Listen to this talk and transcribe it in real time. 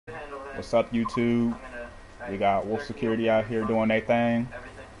What's up, YouTube? We got Wolf Security out here doing their thing.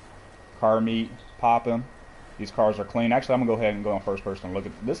 Carmeet popping. These cars are clean. Actually, I'm gonna go ahead and go in first person and look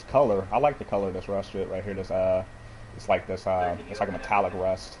at this color. I like the color of this rust shit right here. This it's like this it's like a metallic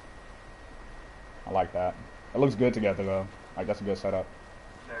rust. I like that. It looks good together though. Like that's a good setup.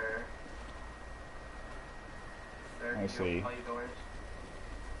 Let me see.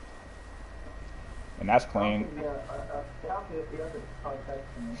 And that's clean.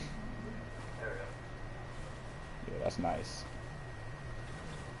 Yeah, that's nice.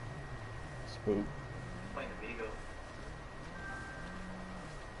 Spook.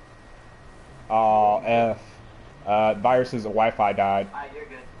 Oh, F. Viruses of Wi-Fi died. You're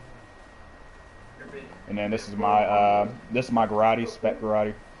good. You're busy. And then this is my Garage, Spec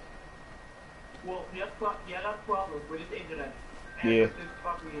Garage. Well, that's problem with this internet. And yeah.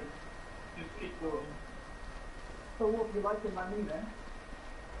 Just keep going. So Wolf, you liking my knee then?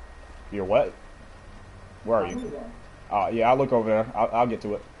 You're what? Where are you? Yeah, I'll look over there. I'll get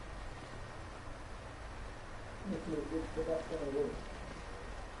to it.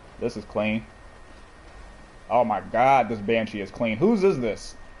 This is clean. Oh my god, this Banshee is clean. Whose is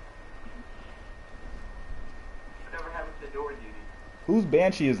this? Whatever happened to door duty? Whose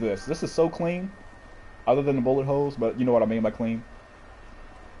Banshee is this? This is so clean. Other than the bullet holes, but you know what I mean by clean.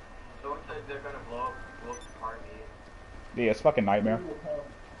 Someone said they're gonna blow up Carmeet. Yeah, it's fucking nightmare.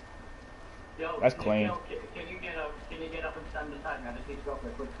 Yo, that's clean. Yo, can you get up and stand beside me? I just need to go for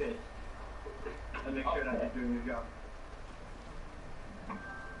a quick fit. And make sure that you're doing your job.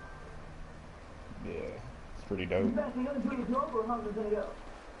 Yeah, it's pretty dope. You guys are gonna do your job or how's it gonna go?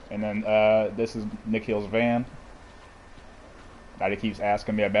 And then this is Nick Hill's van that he keeps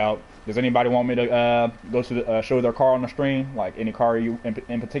asking me about. Does anybody want me to go to the, show their car on the stream? Like any car you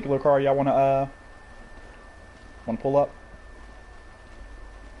in particular car y'all wanna pull up?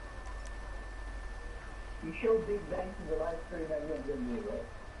 You showed Big Bang in the live stream that you're gonna do, right?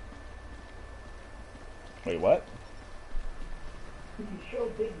 Wait, what? If you show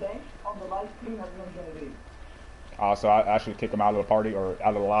Big Bang on the live stream, everyone's gonna do. So I should kick him out of the party or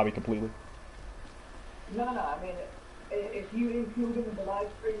out of the lobby completely? No. I mean, if you include him in the live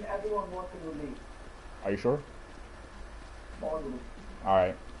stream, everyone wants to leave. Are you sure?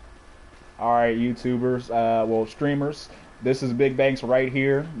 Alright. Alright, YouTubers, well, streamers. This is Big Banks right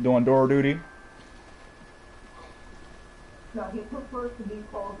here doing door duty. No, he prefers to be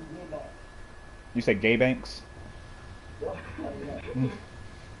called Gay Banks. You say Gay Banks?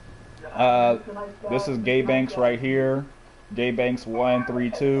 This is Gay Banks right here. Gay Banks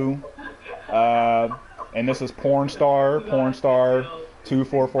 132. And this is Porn Star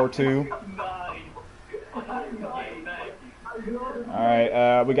 2442.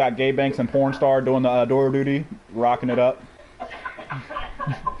 Alright, we got Gay Banks and Porn Star doing the door duty, rocking it up.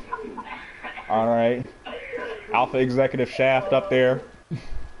 Alright. Alpha Executive Shaft up there.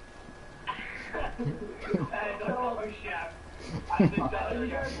 Are you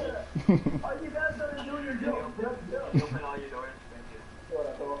guys gonna do your job? Open all your doors. Thank you.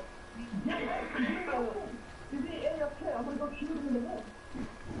 Is he AFK? I'm gonna go shoot him in the head.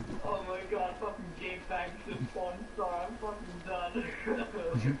 Oh my god, fucking Game Banks is Porn Star. I'm fucking done.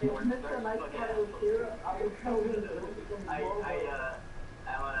 If Mr. Nice Guy was here, I would tell him that it was I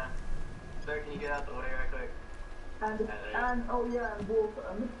wanna... Sir, can you get out the way right quick? And oh yeah, and Wolf,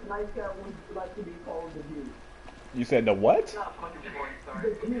 Mr. Nice Guy would like to be called the Duke. You said the what? Not fucking Porn Star.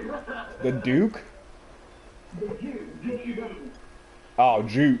 The Duke? The Duke. J-U-W. Oh,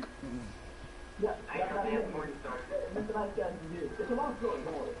 Juke. Yeah, I ain't no damn Porn Star. Mr. Nice Guy's the Duke. It's a long story,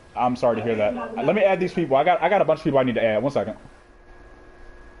 don't worry. I'm sorry to hear that. Let me add these people. I got a bunch of people I need to add. 1 second.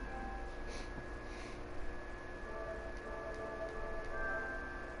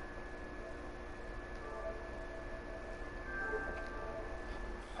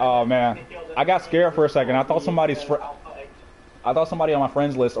 Oh man, I got scared for a second. I thought somebody on my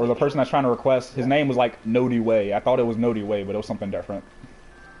friends list or the person that's trying to request, his name was like Nody Way. I thought it was Nody Way, but it was something different.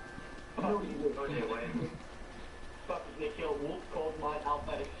 No,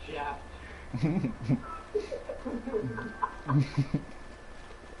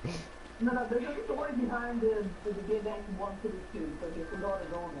 there's a story behind the Gay Banks 132, so you forgot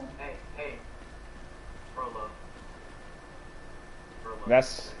his own one. Hey. Prolo.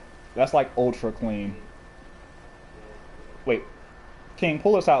 That's like ultra clean. Wait, King,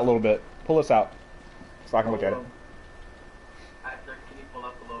 pull this out a little bit. Pull this out so I can look at it. Alright, sir, can you pull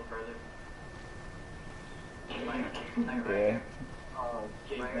up a little further? Yeah.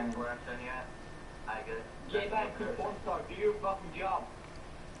 Where I'm standing at? I good. Get back to Porn Star. Do your fucking job.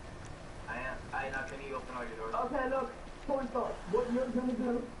 I am. Now can you open all your doors? Okay, look, Porn Star, what you're gonna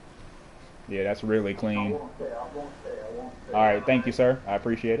do Yeah, that's really I clean. won't say. All right, thank you, sir. I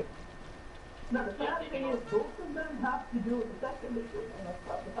appreciate it. Now, the sad thing is, both of them have to do with the second issue, and that's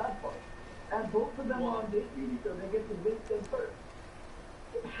not the sad part. And both of them are on this duty, so they get to visit them first.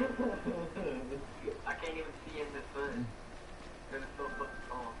 I can't even see in this hood. It's so fucking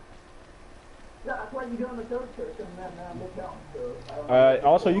tall. Yeah, that's why you go on the third person and then look down. So,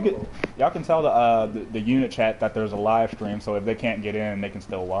 Also, y'all can tell the unit chat that there's a live stream, so if they can't get in, they can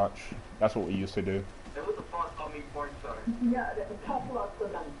still watch. That's what we used to do. There was a font called me porn star. yeah, there's a couple of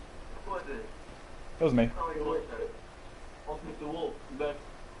them. Who was it? It was me. Oh, you was it. What's Mr. Wolf? But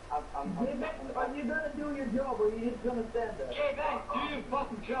Are you gonna do your job, or are you just gonna stand there? hey, man, do your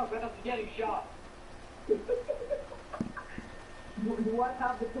fucking job right after getting shot. Do I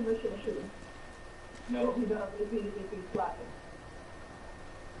have the permission to shoot him? No. If he does, if he's flashing.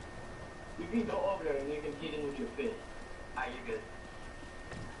 You can go over there and you can hit him with your fist. Ah, you good.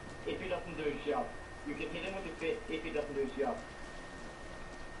 If he doesn't do his job. You can hit him with your fist if he doesn't do his job.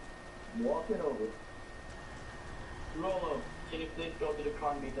 Walking over. Rolo, can you please go to the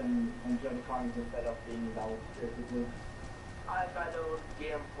Carmeet and join the Carmeet instead of being down physically? I got those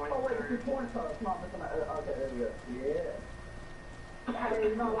damn porn Oh wait, stars. it's a porn star. It's not missing. Okay, there we go. Yeah.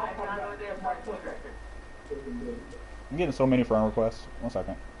 Hey, no, I got those damn porn stars. I'm getting so many friend requests. 1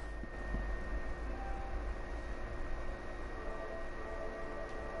 second.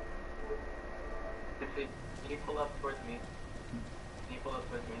 Can you pull up towards me? Can you pull up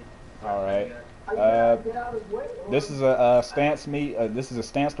towards me? All right. Get out of his way. This is a stance meet. This is a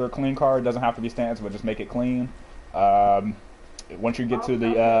stance or a clean car. It doesn't have to be stance, but just make it clean. Once you get to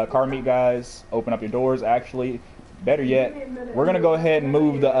the car meet, guys, open up your doors. Actually, better yet, we're gonna go ahead and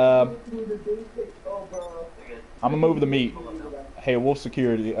move the. I'm gonna move the meet. Hey, Wolf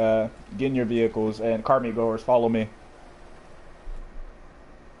Security, get in your vehicles, and car meet goers, follow me.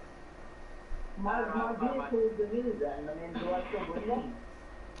 My vehicle is the minivan. I mean, do I still bring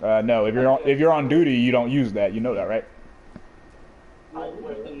them? No, if you're on duty, you don't use that. You know that, right? Well,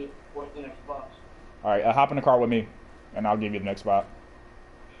 what's the next box? All right, hop in the car with me, and I'll give you the next spot.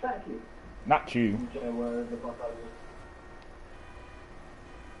 Thank you. Not you. Okay, where the fuck are you?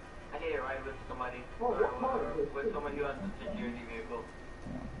 I need a ride with somebody. Oh, what car is this? With someone who has a security vehicle.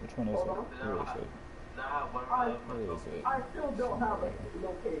 Which one is it? Where is it? Now I have one Where is it? I still don't have a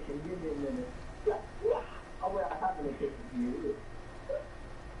location. Give me a minute. Oh wait, I have a location for you.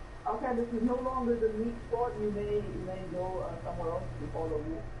 Okay, this is no longer the meet spot. You may go somewhere else to follow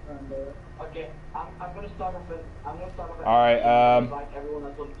you. And Okay, I'm gonna start off with. All right, like everyone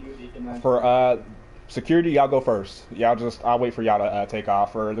that's on duty can. For security, y'all go first. I'll wait for y'all to take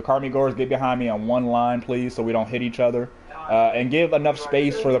off. For the car meet goers, get behind me on one line, please, so we don't hit each other. And give enough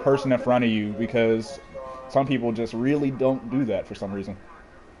space for the person in front of you, because some people just really don't do that for some reason.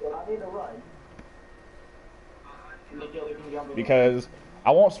 well, I need a ride. Because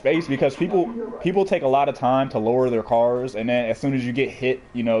I want space, because people take a lot of time to lower their cars, and then as soon as you get hit,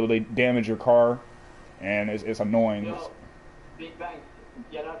 you know, they damage your car, and it's annoying. Yo, Big Bang,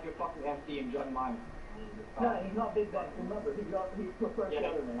 get out your fucking FD and join mine. No, he's not Big Bang. Remember, he prefers the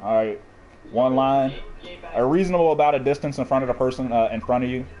other name. All right, one line, a reasonable about a distance in front of the person in front of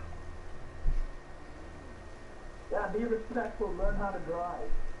you. Yeah, be respectful. Learn how to drive.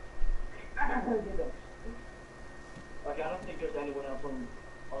 Get it. Okay, I don't think there's anyone else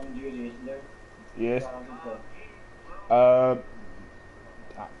on duty, isn't there? Yes. I don't think so.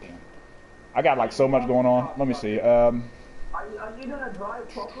 God damn. I got like so much going on. Let me see. Are you gonna drive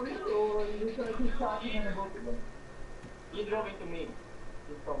properly, or are you just gonna keep talking in the both of them? You drove into me.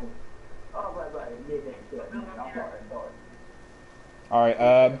 Just tell me. Oh, right. Yeah. I'm sorry. All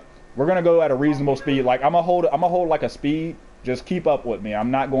right. We're gonna go at a reasonable speed. Like I'm gonna hold like a speed. Just keep up with me.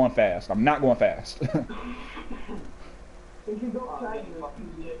 I'm not going fast. You should go sideways,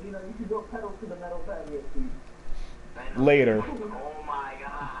 you should go pedal to the metal sideways, speed. Later. Oh my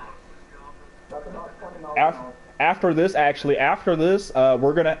god. That's about 20 miles an hour. After this,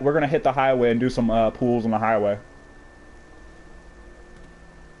 we're gonna hit the highway and do some pools on the highway.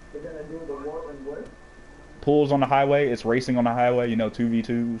 You're gonna do the war and what? Pools on the highway. It's racing on the highway. You know,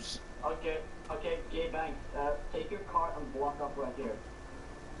 2v2s. Okay, Gay Banks, take your car and block up right here.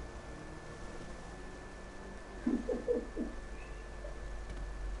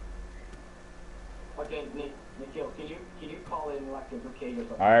 Okay, Nikhil, can you call in like a brigade or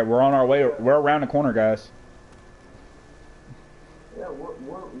something? All right, we're on our way. We're around the corner, guys. Yeah, we're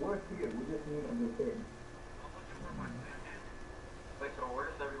here. We just need a brigade. Wait, so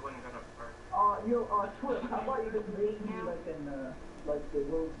where's everyone gonna park? Swift, how about you just meet me like in like the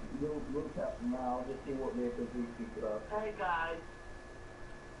road cap now, just see what vehicles we pick up. Hey guys.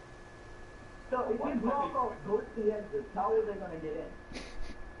 So if you block off both the exits, how are they gonna get in?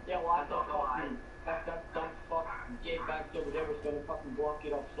 Yeah, well, I thought fucking that fuck J-Back over there was gonna fucking block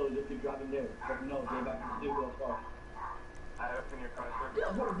it off so that you're driving there. But no, J-Back can still go far. I open your car, sir.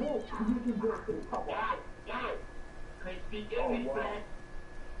 Yeah, but Wolf, you can go to the top. Yeah. Can you speak English, man?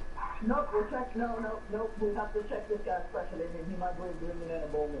 No, we'll check. No. We have to check this guy's special agent. He might be bringing in a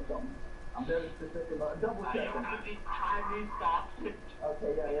bomb or something. I'm very specific about it. Double check him.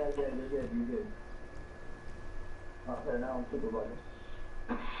 Okay, yeah, you're good. Okay, now I'm supervisor.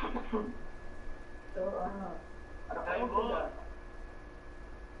 So, I don't think that.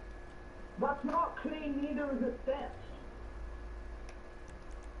 That's not clean, neither is it stamped.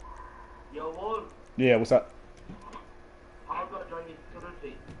 Yo, Wolf, Yeah, what's up? how do I join this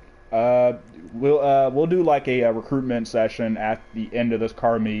security? We'll do like a recruitment session at the end of this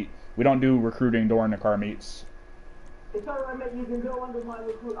car meet. We don't do recruiting during the car meets. It's alright, mate. You can go under my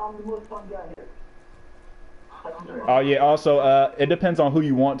recruit. I'm the most fun guy here. Oh yeah. Also, it depends on who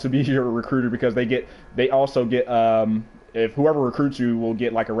you want to be your recruiter because they also get if whoever recruits you will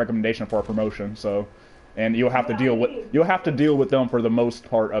get like a recommendation for a promotion. So, and you'll have to deal with them for the most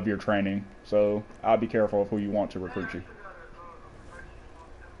part of your training. So I'll be careful of who you want to recruit you.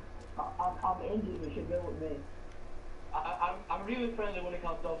 I'm Indian. You should go with me. I'm really friendly when it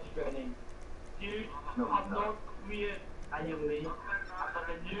comes to officer training. Dude, I'm not weird. I am me. I'm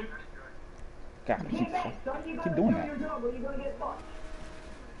a noob. God, Hey, mate, son, you keep gotta doing do that. your job or you're gonna get fucked.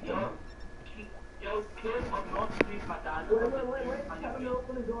 Yo, kid, I'm not please my dad. Wait. Tell him to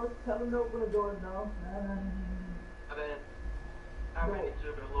open the doors. Tell him to open the doors now. I'm ready to do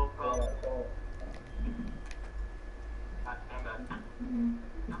a low call.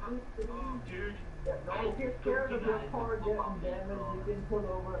 Dude, If you're scared of your car getting damaged, you can pull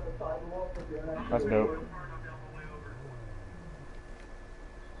over at the sidewalk if you're not That's sure. dope.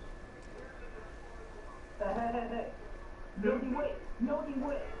 Hey. No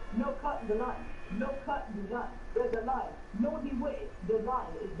way. No cutting the line. There's a line. No way. The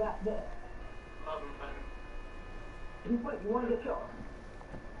line is back there. You wanna get shot?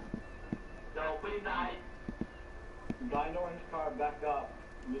 no, we night. Guy in orange car, back up.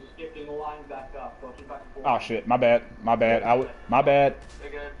 You're skipping the line, back up. Talking back and forth. Oh shit, my bad. My bad. My bad.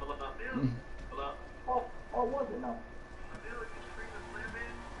 They're good. Pull up. Pull up. Oh, was it now?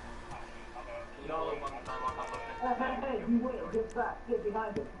 No, Hey, you wait. Get back. Get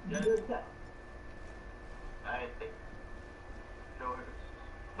behind him. Yes. You're set. I think.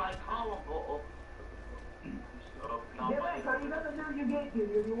 My column. Get back. Are you gonna do your gate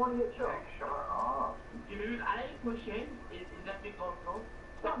duty or you wanna get shot? Dude, I ain't pushing. Is that big control?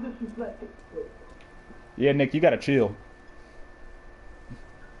 Stop disrespecting. Yeah, Nick, you gotta chill.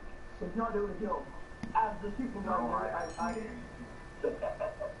 It's not doing his job. As the supervisor,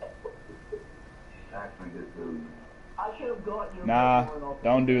 Actually, just do. I should have got you. Nah,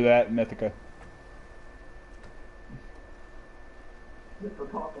 don't do that, Mythica. Just for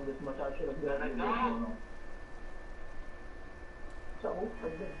talking this much, I should have got you. So,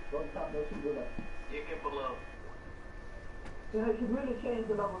 don't stop those who do that. You can pull up. You know, you should really change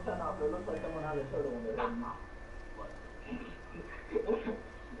the level 10 up. It looks like someone had a turtle in their head.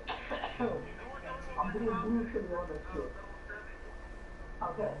 I'm being brutally honest here.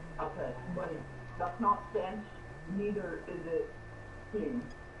 Okay, buddy. That's not stanched, neither is it clean.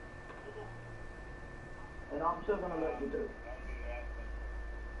 And I'm still gonna let you through.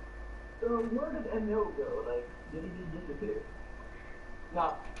 So where did Emil go? Like, did he just disappear?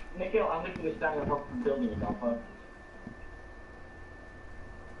 No, Nikhil, I'm literally standing up from the building in my phone.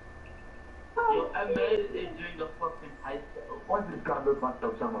 Yo, Emil is doing the fucking ice show. Why does this guy look like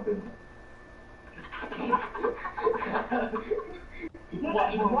Osama bin?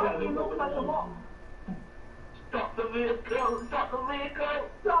 Why do you look like a mom? Stop the vehicle! Stop the vehicle!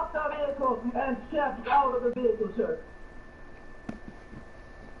 Stop the vehicle and step out of the vehicle, sir.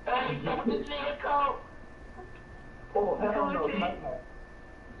 Hey, stop the vehicle! Oh, hell no.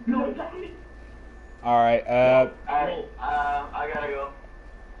 No, Alright, I gotta go.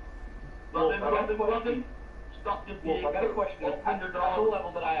 Robin, stop the vehicle. I got a question. Open the door. At the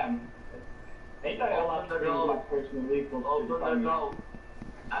level that I am. Ain't I allowed to bring my personal vehicles to the car?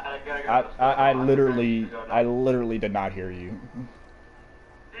 I literally did not hear you.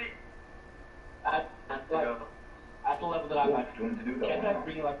 At the level that I'm at, can't I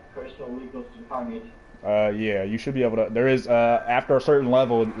bring like personal vehicles to the Carmeet? Yeah, you should be able to. There is, after a certain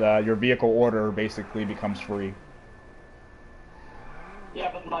level, your vehicle order basically becomes free.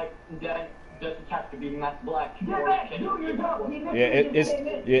 Yeah, but like, then does it have to be matte black? Get back! Do your job!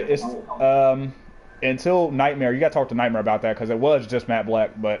 Yeah, until Nightmare, you gotta talk to Nightmare about that because it was just Matt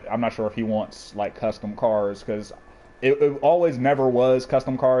Black, but I'm not sure if he wants like custom cars because it always never was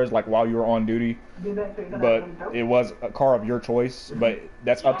custom cars like while you were on duty, but it was a car of your choice. But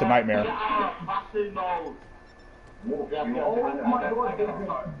that's up to Nightmare. Oh my God! I got a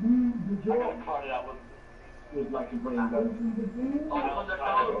car that I was like a brain gun. Open the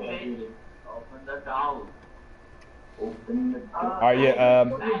door, bitch. Open the door. Open the door. Alright, yeah.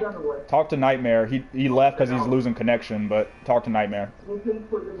 Talk to Nightmare. He left because he's losing connection, but talk to Nightmare.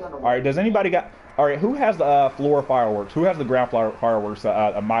 Alright, does anybody got? Alright, who has the floor fireworks? Who has the ground fireworks?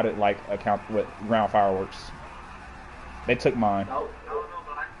 A modded like account with ground fireworks. They took mine. I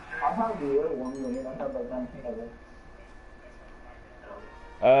have the other one. I have like 19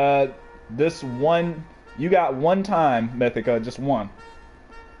 of them. This one, you got one time, Mythica, just one.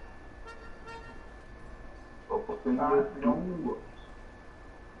 Open the door.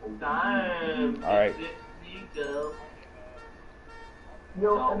 Time. Alright.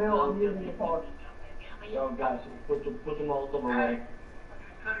 Yo, Emil, I'm using the car. Yo, guys, put the Molotov away.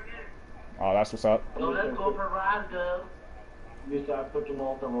 Oh, that's what's up. So let's go for a ride, girl. You start put your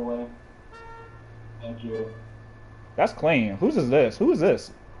Molotov away. Thank you. That's clean. Whose is this? Who is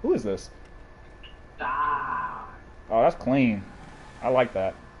this? Who is this? Ah. Oh, that's clean. I like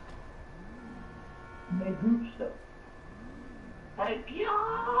that. They group stuff. Hey, This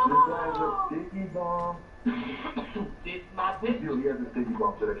guy's a yo! sticky bomb. This my bitch. Yo, he has a sticky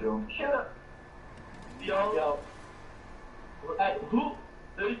bomb. Should I kill him? Shut up. Yo. Hey, who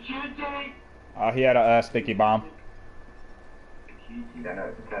shooting? He had a sticky bomb. Yeah, no,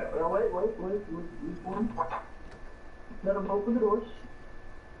 it's a cat. Wait. Let them open the doors.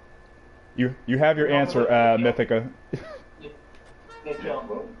 You have your answer, Mythica. Nick,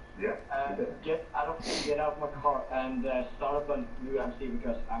 yo. Yeah. Get out of my car and start up on UMC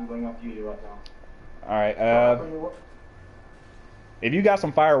because I'm going off duty right now. All right. If you got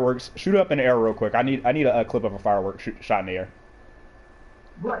some fireworks, shoot up in the air real quick. I need a clip of a firework shot in the air.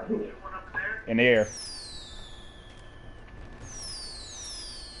 Right here. In the air.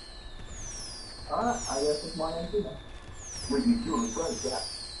 Alright, I guess it's my MC now. Wait, you killed his brother, yeah.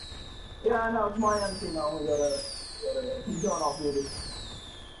 Yeah, I know, it's my MC now. We gotta he's going off duty.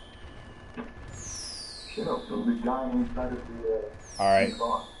 Shut up, so the guy inside of the Alright.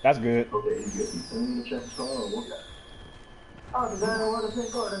 car. That's good. Okay, he's good. He's sending me to check his car or what? Oh, the guy that won the pink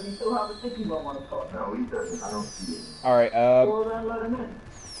car, does he still have a sticky bomb on his car? No, he doesn't. I don't see it. Alright, Well, then let him in.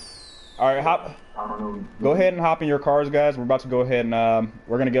 alright, hop. I don't know. Go ahead and hop in your cars, guys. We're about to go ahead and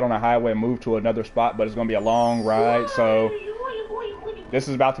we're gonna get on a highway and move to another spot, but it's gonna be a long ride, so this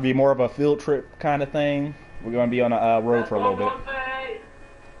is about to be more of a field trip kind of thing. We're gonna be on a road for a little bit.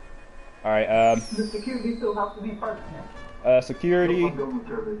 Alright, The security still has to be present. security. I'm going with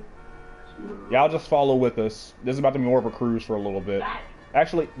Turbid. Y'all just follow with us. This is about to be more of a cruise for a little bit.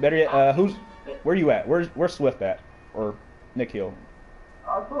 Actually, better yet, where you at? Where's Swift at? Or Nick Hill?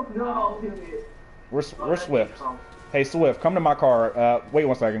 I'm supposed to go off duty. Where's Swift? Hey, Swift, come to my car. Wait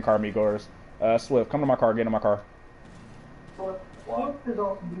 1 second, Carmeet goers. Swift, come to my car. Get in my car. Swift is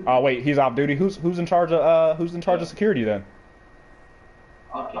off duty. Oh wait, he's off duty. Who's in charge of security then?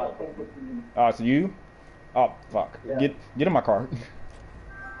 I think it's you. Oh, it's you. Oh fuck. Yeah. Get in my car.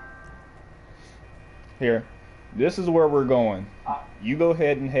 Here, this is where we're going. You go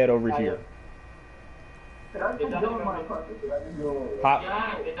ahead and head over here. Did I just go in my car? Did I just go? Hop.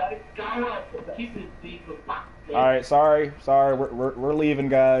 All right, sorry. We're leaving,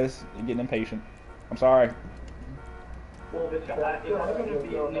 guys. You're getting impatient. I'm sorry. Well, it's either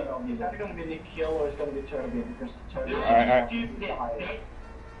going to be Nick Hill or it's going to be Turbid because Turbid. All right.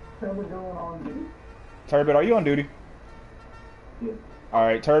 Turbid going on duty? Turbid, are you on duty? Yeah. All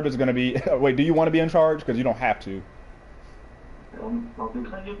right, Turbid's gonna be. Wait, do you want to be in charge? Because you don't have to. I'll do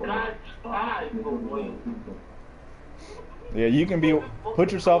Yeah, you can be.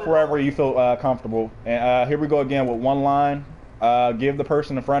 Put yourself wherever you feel comfortable. And here we go again with one line. Give the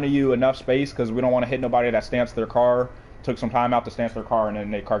person in front of you enough space because we don't want to hit nobody that stance their car. Took some time out to stance their car and then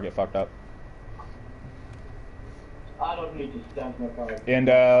their car get fucked up. I don't need to stamp my car. And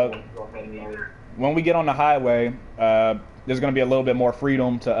when we get on the highway, there's going to be a little bit more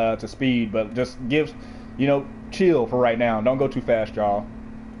freedom to speed, but just give, chill for right now. Don't go too fast, y'all.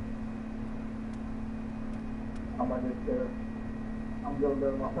 I'm going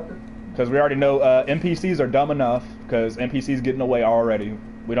to my pepper. Because we already know NPCs are dumb enough, because NPCs getting away already.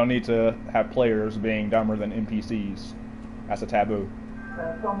 We don't need to have players being dumber than NPCs. That's a taboo.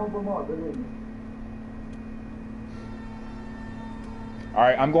 Some of them are, believe me. All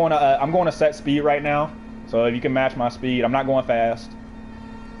right, I'm going to set speed right now. So if you can match my speed, I'm not going fast.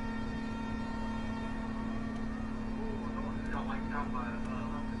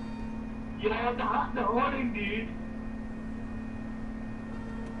 Yeah, the holding, dude.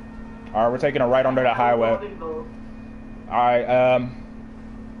 All right, we're taking a right under the highway. All right,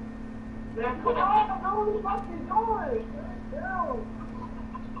 Man, come on, no, what fucking doing?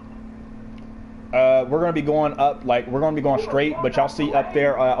 we're gonna be going up, like we're gonna be going straight, but y'all see up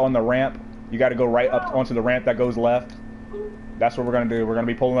there on the ramp, you got to go right up onto the ramp that goes left. That's what we're gonna do. We're gonna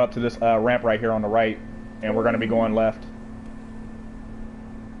be pulling up to this ramp right here on the right, and we're gonna be going left.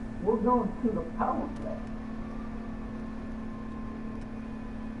 We're going to the power plant.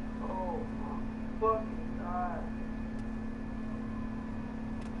 Oh, fucking God.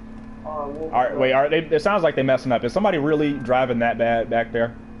 All right, wait. Are they? It sounds like they're messing up. Is somebody really driving that bad back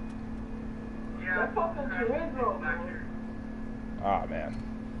there? Yeah. Oh man.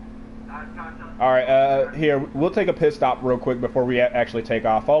 All right. Here, we'll take a pit stop real quick before we actually take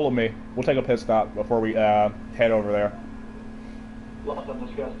off. Follow me. We'll take a pit stop before we head over there. Lots of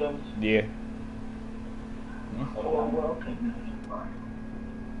discussed. Yeah. Oh, well.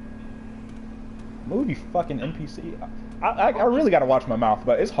 Movie fucking NPC. I really gotta watch my mouth,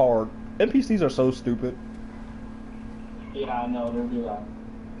 but it's hard. NPCs are so stupid. Yeah, I know, they'll do that.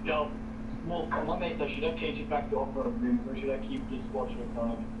 Yo, well, my mate said, should I change it back to off-road rims, or should I keep this watch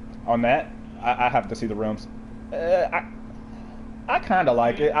recording? On that, I have to see the rims. I kind of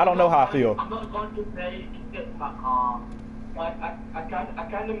like it. I don't know how I feel. I'm not going to say get my car. I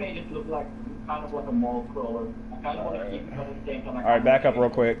kind of made it look like kind of like a mall crawler. I kind of want to keep it at the same time. All right, back up real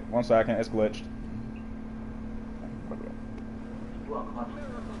quick. 1 second. It's glitched. Well,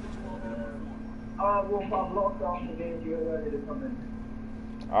 if I've locked off the game, you're ready to come in.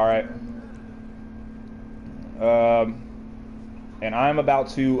 All right. And I'm about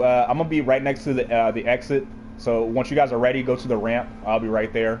to. I'm gonna be right next to the exit. So once you guys are ready, go to the ramp. I'll be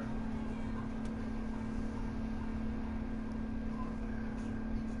right there.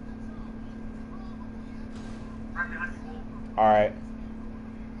 All right.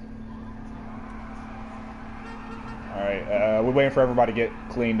 All right. We're waiting for everybody to get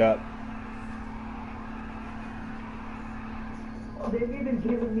cleaned up. Oh, they've even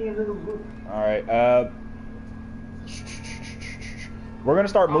given me a little boost. All right. We're gonna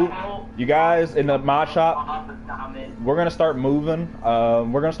start moving. You guys in the mod shop. We're gonna start moving.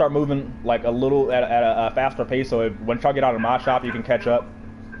 We're gonna start moving like a little at a faster pace. So once y'all get out of the mod shop, you can catch up.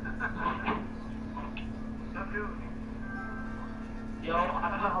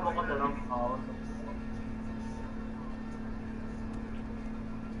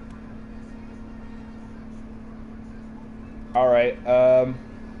 All right.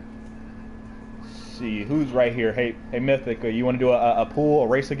 Let's see who's right here. Hey, Mythic, you want to do a pool, a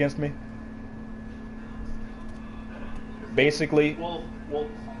race against me? Basically. We'll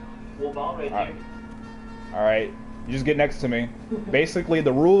ball right here. All right. You just get next to me. Basically,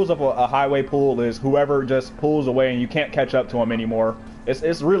 the rules of a highway pool is whoever just pulls away and you can't catch up to them anymore.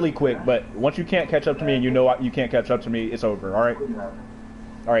 It's really quick, but once you can't catch up to me and you know you can't catch up to me, it's over. All right.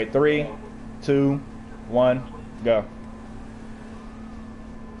 All right. 3, 2, 1, go.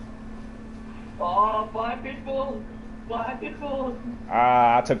 Oh, 5 people! 5 people!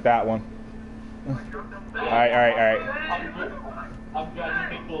 Ah, I took that one. All right. I'm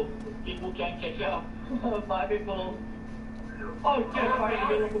driving people. People can't catch up. 5 people. Oh, shit, right in the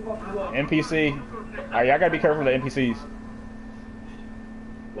middle of the fucking road. NPC. All right, y'all gotta be careful of the NPCs.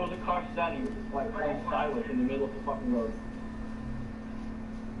 There was a car standing, like, going sideways in the middle of the fucking road.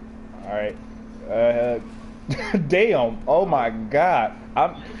 All right. Damn! Oh my God!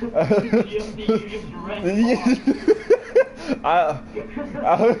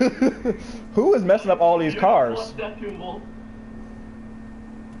 Who is messing up all these cars?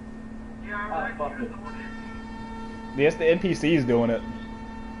 Yes, the NPCs doing it.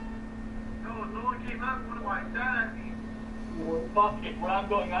 No, someone came up with my dad. Fuck it, where I'm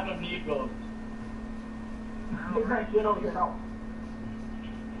going, I don't need those. Get over here now.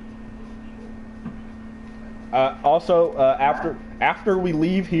 Also, after we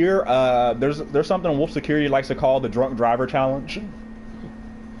leave here, there's something Wolf Security likes to call the Drunk Driver Challenge.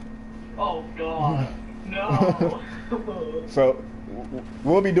 Oh God, no. So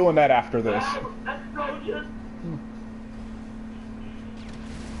we'll be doing that after this. That's Trojan.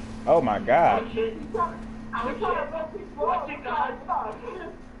 Oh my God. I'm trying to let people Watch it, guys.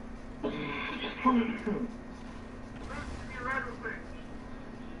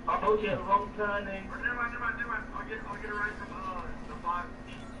 Oh shit, wrong turning. Never mind. I'll get a ride from the 5.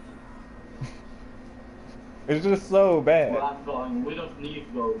 It's just so bad. Where I'm going, we don't need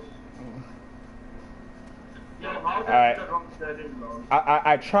those. Yo, how Alright. does the wrong turning go?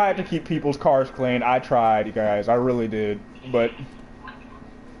 I tried to keep people's cars clean. I tried, you guys. I really did. But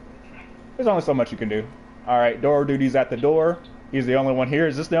There's only so much you can do. All right, door duty's at the door. He's the only one here.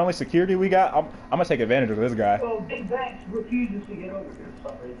 Is this the only security we got? I'm gonna take advantage of this guy. Well, Big Banks refuses to get over here for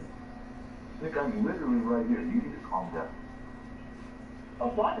some reason. Nick, I'm literally right here. You need to calm down.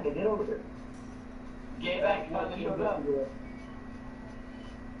 Oh, fine, get over here. Get back, finally showed up.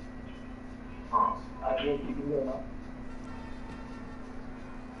 Huh. I guess you can go now.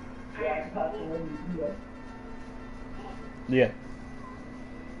 Yeah, I can pass it when you do that. Yeah.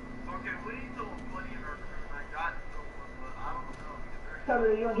 Okay, we need someone plenty of recruitment. I got someone, but I don't know. Cover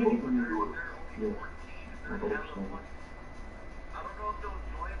it, you want to do Open your door. Yeah. I don't know if they'll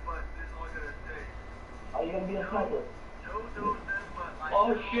join, but this is all I'm gonna say. Are you going to be a sniper? Joe knows them, but like.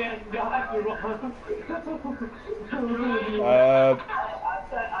 Oh shit, guys, we're wrong.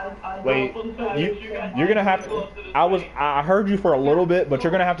 Wait, you're gonna have to. I heard you for a little bit, but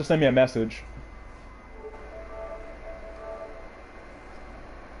you're gonna have to send me a message.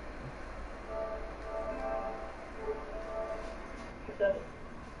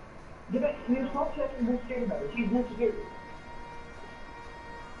 Give it, you stop checking who's security members. He's no security.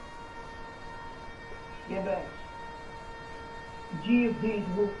 Get back. G of D is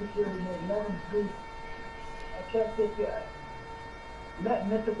no security name. Let him do. I checked this guy. Let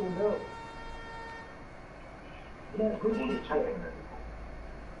Mythical go. Yeah, who's Who's shit checking there?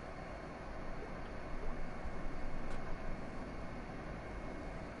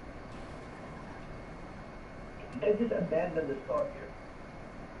 it? They just abandoned the store here.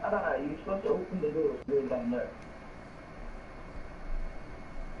 I don't know, you're supposed to open the doors way down there.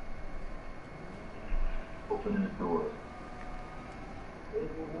 Open the door. Are you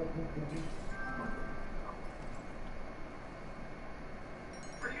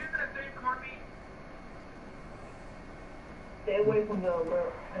in that same Carmeet? Stay away from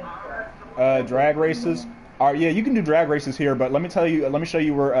the Drag races. Yeah, you can do drag races here, but let me show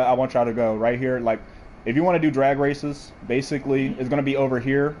you where I want y'all to go. Right here, like, if you want to do drag races, basically, it's going to be over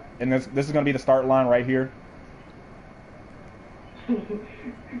here, and this is going to be the start line right here.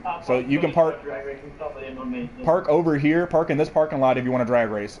 So you can park over here, park in this parking lot if you want to drag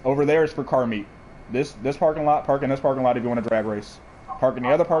race. Over there is for car meet. This parking lot, park in this parking lot if you want to drag race. Park in the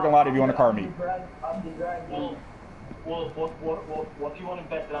other parking lot if you want to car meet. What do you want to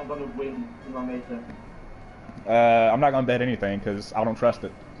bet that I'm going to win in my mesa? I'm not going to bet anything because I don't trust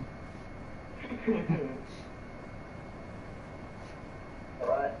it.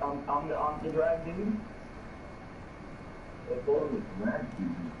 Alright, I'm the drag dude.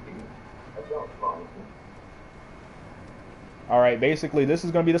 Alright, basically this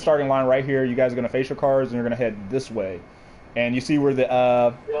is going to be the starting line right here. You guys are going to face your cars and you're going to head this way. And you see where the,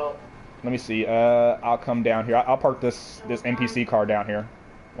 let me see, I'll come down here. I'll park this NPC car down here.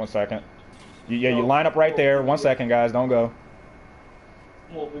 1 second. You line up right there. 1 second, guys, don't go.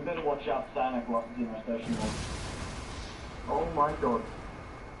 Well, we better watch out Santa Claus is in our station mode. Oh my god.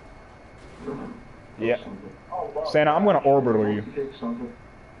 Yeah. Santa, I'm going to orbital you.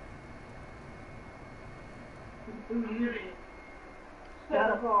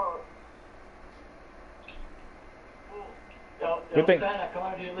 Santa Claus. Good thing. Santa, come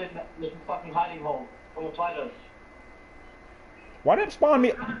out here, live in fucking hiding hole. Come and fight us. Why did it spawn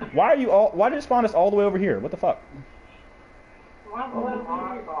me? Why did it spawn us all the way over here? What the fuck?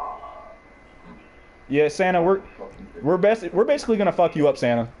 Yeah, Santa, we're basically gonna fuck you up,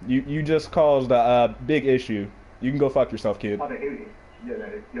 Santa. You just caused a big issue. You can go fuck yourself, kid.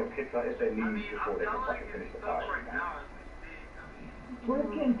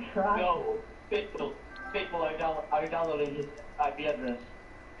 Freaking try. No, Faithful, I downloaded his IP address. Yes,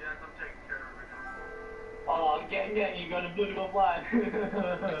 I'm taking care of it now. Oh, gang, you got a blue to fly. I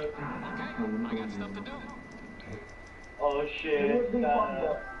got stuff to do. Oh shit.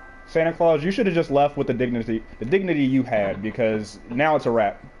 Santa Claus, you should have just left with the dignity you had, because now it's a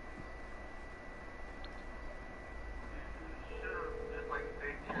wrap.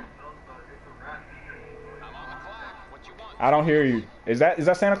 I don't hear you. Is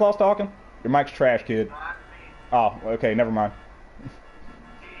that Santa Claus talking? Your mic's trash, kid. Oh, okay, never mind.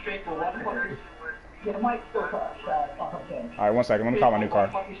 Faithful, what the fuck is... Yeah, Mike's still trash. Alright, 1 second. Let me call my new car.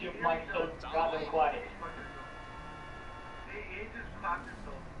 What the fuck is your mic so goddamn quiet? He just popped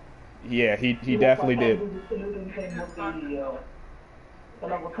himself. Yeah, he definitely did. The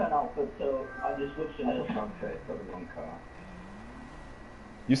level 10 outfit, so I just switched to this.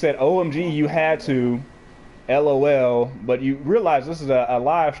 You said OMG, you had to, LOL, but you realize this is a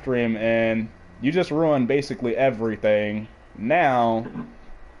live stream and you just ruined basically everything. Now,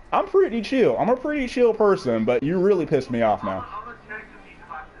 I'm pretty chill. I'm a pretty chill person, but you really pissed me off now. I'm gonna text him he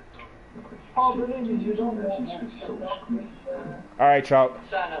popped himself. Oh, believe me, you don't want Alright, Chalk.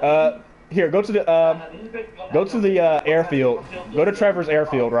 Here, go to the airfield. Go to Trevor's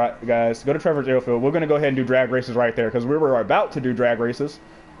airfield, right, guys? Go to Trevor's airfield. We're gonna go ahead and do drag races right there because we were about to do drag races,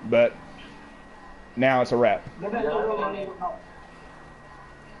 but now it's a wrap.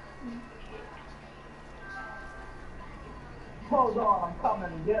 Hold on, I'm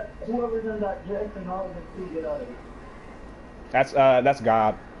coming. Get whoever's in that jet and all of the get out of here. That's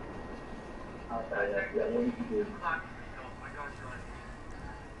God. Okay, yeah, what you can do.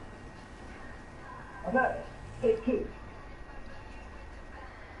 Okay, take two.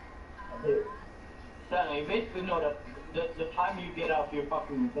 Stanley, you basically know that the time you get out of your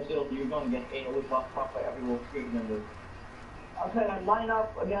fucking facility, you're gonna get ate with fucked by everyone screaming in there. Okay, line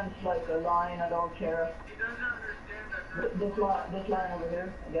up against like a line, I don't care. He doesn't understand that. This line over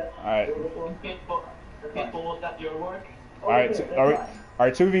here, I guess. Alright. Pitbull, was that your work? Alright, alright,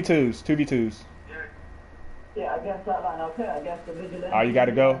 2v2s, 2v2s. Yeah, against that line, okay, I guess the vigilante. Alright, you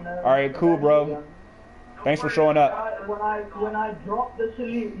gotta go. Alright, cool, bro. Thanks for showing up. When I drop the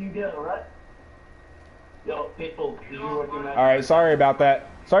salute, you get it, right? Yo, Pitbull, did you work in that? Alright, sorry about that.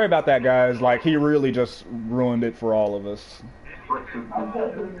 Sorry about that, guys. Like, he really just ruined it for all of us. No,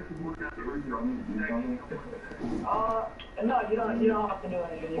 you don't have to do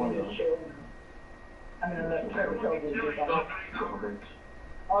anything. You can just show. I mean, like Trevor showed you.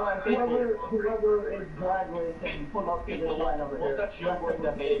 Alright, whoever is drag racing, pull up to this line over here. That's your work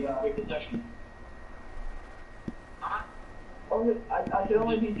that made it quick possession. I should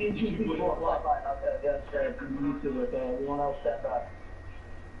only be seeing two people on the line. Okay, yes, sir. You two, okay. Everyone else step back.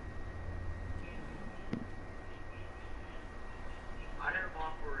 I hit him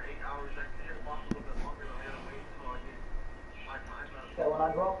off for 8 hours. I hit him off a little bit longer than I had to wait until I get my time out. Okay, when I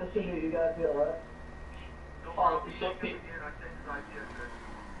drop the salute, you guys feel right? Don't worry, we should again. I think his idea is good.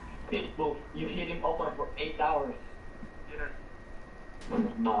 Pitbull, you hit him open for 8 hours. Yes.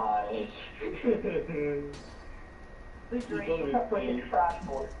 Nice. Please raise up like a trash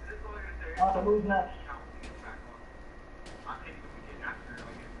board. This is all I'm gonna say. Who's next? Count to get back on. I'm taking the weekend after I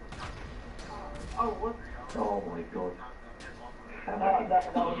get more time. Oh, what? Oh my god. That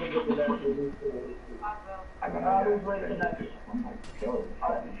was a good selection. Who's racing next?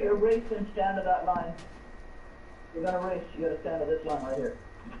 You're racing, stand to that line. You're gonna race, you gotta stand to this line right here.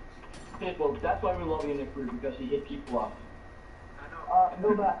 Pitbull, that's why we love you in the crew, because you hit people off.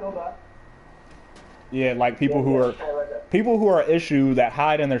 Go back. Yeah, like people who are issue that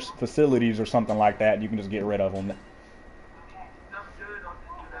hide in their facilities or something like that. You can just get rid of them.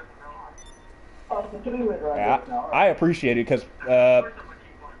 Yeah, I appreciate it because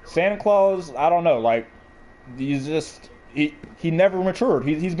Santa Claus, I don't know, like he never matured.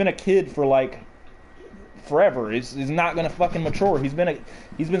 He's been a kid for like forever. He's not gonna fucking mature. He's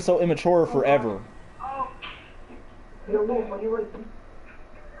been so immature forever.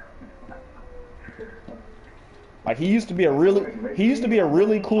 Like he used to be a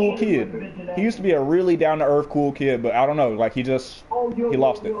really cool kid. He used to be a really down to earth cool kid, but I don't know, like he lost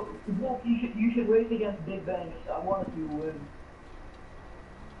it. Wolf, you should race against Big Banks. I want to see you win.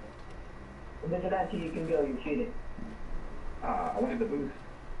 And then that's you can go. You're cheating. I went in the booth.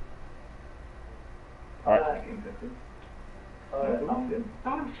 All right.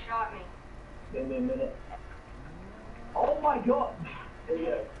 Someone shot me. Give me a minute. Oh my god! There you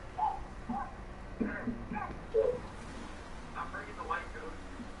go. I'm bringing the white ghost.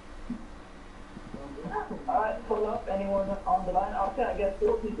 Alright, pull up. Anyone on the line? Okay, I guess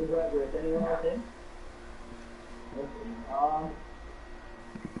 4 people graduate. Anyone else in?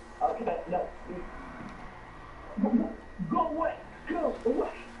 Okay, no. Go away! Go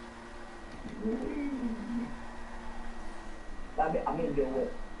away! I mean, go away.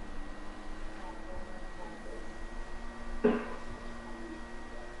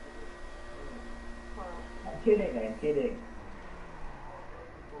 I'm kidding.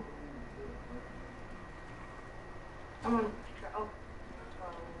 I'm on. Oh.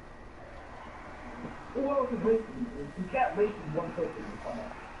 Who else is racing? You can't race with one person.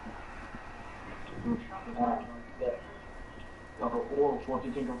 Yeah. Wolf, what do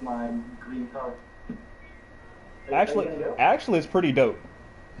you think of my green car? Actually, it's pretty dope.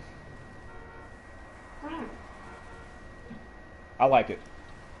 I like it.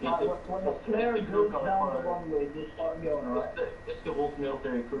 When the player goes down the runway, just start going, alright? It's the Wolf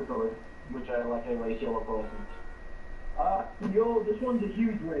military crew color, which I like a race yellow person. This one's a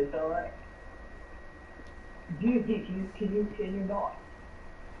huge race, alright? DFD, can you not?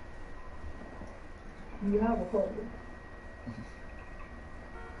 You have a problem.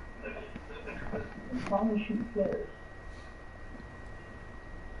 I'm trying to shoot players.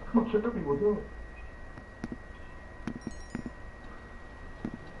 What should people do?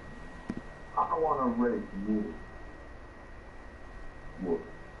 want to race you. Whoop.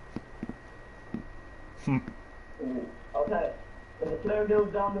 Okay. When the player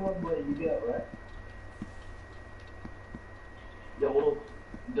goes down to one way, you get, right? Yeah, well,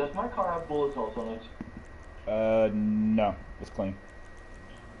 does my car have bullet holes on it? No, it's clean.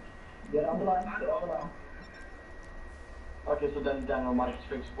 Get on the line, get on the line. Okay, so then Daniel might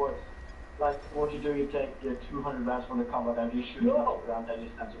fix sports. Like, what you do, you take your 200 rounds from the combat and you shoot another round and you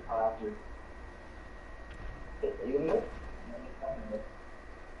send your car after. You know?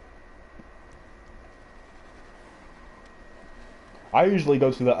 I usually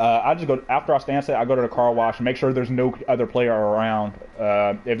go to the, I just go, after I stance it, I go to the car wash and make sure there's no other player around.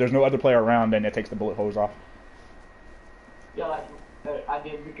 If there's no other player around, then it takes the bullet hose off. Yeah, like, I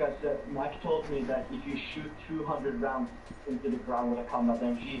did because Mike told me that if you shoot 200 rounds into the ground with a combat,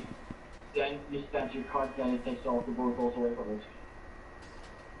 then you stand your car, then it takes all the bullet holes away from it.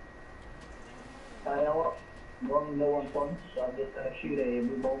 You know what? No one fun, so I'm just gonna shoot a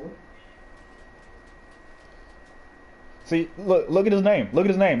revolver. See, look at his name. Look at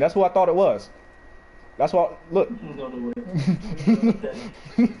his name. That's who I thought it was. That's what. Look.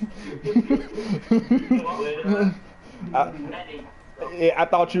 I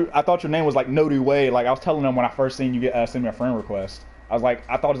thought your name was like Nody Way. Like I was telling them when I first seen you send me a friend request. I was like,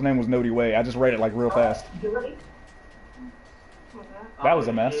 I thought his name was Nody Way. I just read it like real fast. You ready? That was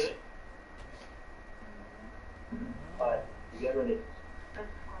a mess. Alright, get ready.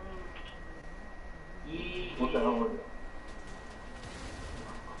 What the hell was it?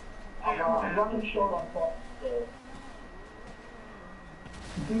 I'm running short on top.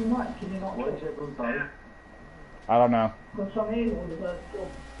 Do you mind? Can you not? What is it from time? I don't know. Because some aliens are still.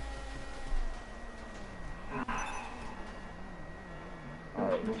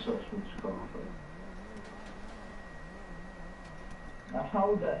 Alright, what's up? What's going on? Now,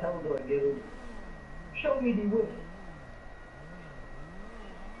 how the hell do I get it? Show me the way.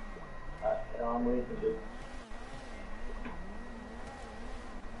 I'm waiting for this.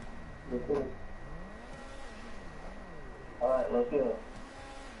 Alright, let's go.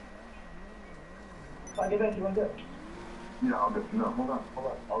 I'll get back, you want to go? Yeah, I'll get, no, hold on.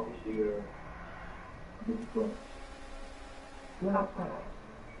 I'll just see your... This is good. You're not fine.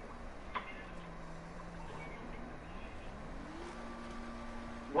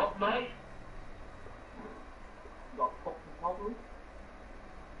 What, mate? Got fucking problem?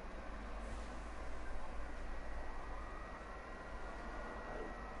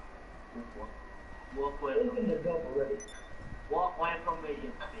 Walk away Look from in me. the dump already. Walk away from me,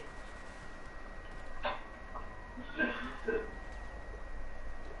 you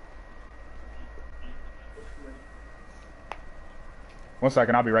One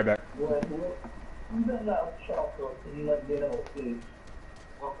second, I'll be right back. Well, I'm gonna let shop so can you let get out, please?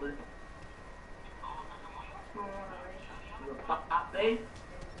 What, please? You fuck up, me?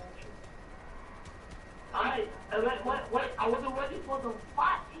 Alright, wait, I wasn't ready for the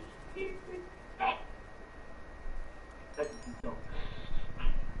fight.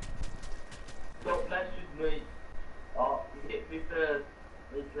 Don't mess with me. Oh, you hit me first.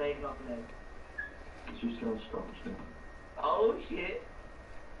 It's laying off leg. It's just gonna stop, man. Oh shit.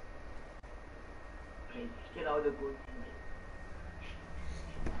 Please get out of the good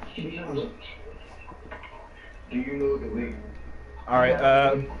thing. Do you know the way? All right.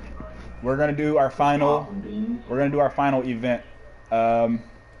 We're gonna do our final. We're gonna do our final event.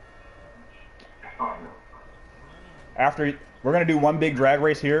 After we're gonna do one big drag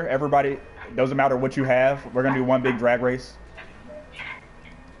race here. Everybody, doesn't matter what you have. We're gonna do one big drag race.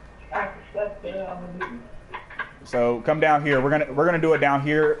 So come down here. We're gonna do it down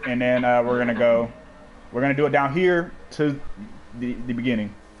here, and then we're gonna do it down here to the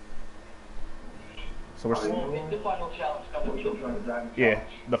beginning. So we're The final challenge gonna be the drunk driving challenge. yeah.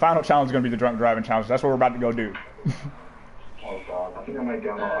 The final challenge is gonna be the drunk driving challenge. That's what we're about to go do. Oh god, I think I might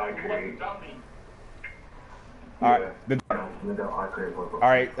get my eye create. All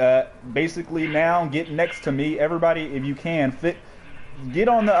right. Basically now, get next to me, everybody. If you can, get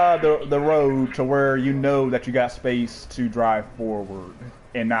on the road to where you know that you got space to drive forward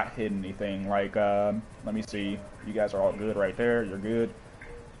and not hit anything. Like, let me see. You guys are all good right there. You're good.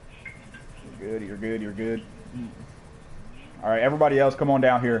 You're good. All right, everybody else, come on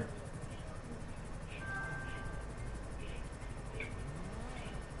down here.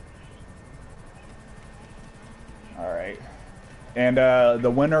 All right. And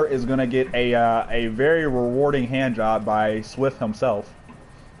the winner is going to get a very rewarding hand job by Swift himself.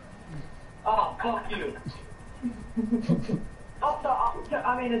 Oh, fuck you.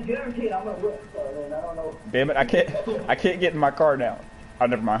 I mean, it's guaranteed I'm gonna whip, so I mean, I don't know. Damn it, I can't get in my car now. Oh,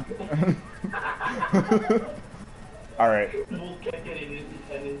 never mind. All right.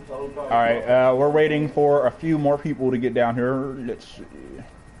 All right. We're waiting for a few more people to get down here. Let's see.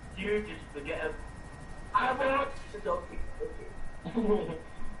 You just forget it. I want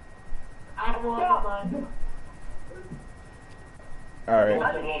I want mine. All right.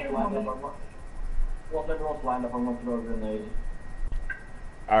 Once everyone's lined up, I'm gonna throw a grenade.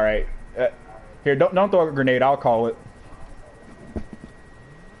 All right. Here, don't throw a grenade. I'll call it.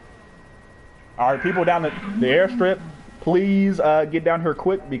 All right, people down the airstrip, please get down here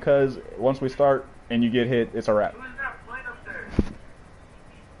quick because once we start and you get hit, it's a wrap.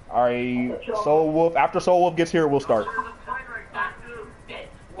 All right, Soul Wolf. After Soul Wolf gets here, we'll start.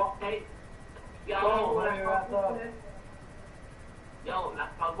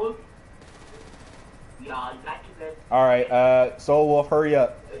 All right, Soul Wolf, hurry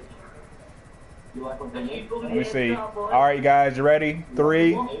up. Let me see. All right, guys, you ready?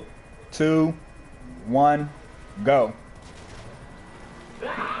 3, 2, 1, go.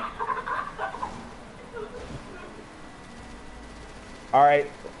 All right.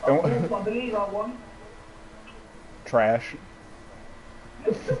 I believe I won. Trash.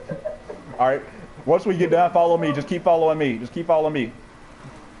 All right. Once we get done, follow me. Just keep following me. Just keep following me.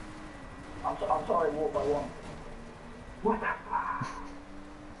 I'm sorry, Wolf, I won.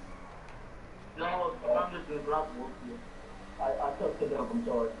 No, I'm just gonna grab Wolf. I took it up, I'm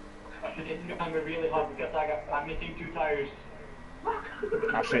sorry. It's gonna be really hard because I'm missing 2 tires.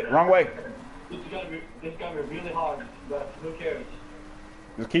 Oh shit, wrong way. This is gonna be really hard, but who cares?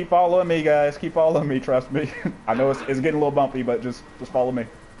 Just keep following me, guys. Keep following me. Trust me. I know it's getting a little bumpy, but just follow me.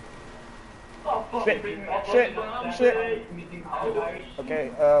 Oh, fuck. Shit. Okay,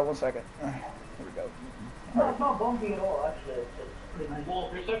 1 second. Here we go. No, it's not bumpy at all, actually. It's pretty nice.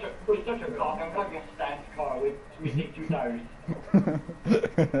 Wolf, you're such a cock. I'm driving a stance car with missing 2 tires.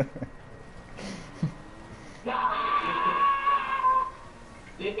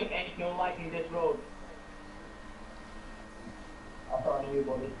 This thing ain't no liking this road. I'm talking to you,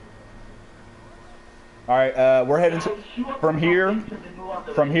 buddy. All right, we're heading from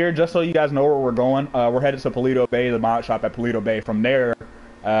here. Just so you guys know where we're going, we're headed to Paleto Bay, the mod shop at Paleto Bay. From there,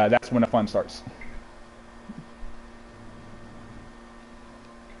 that's when the fun starts.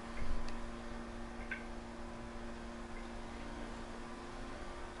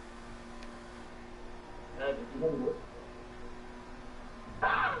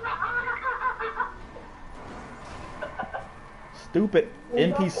 Stupid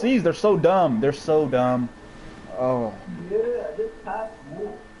NPCs, they're so dumb. They're so dumb. Oh. Yeah, this past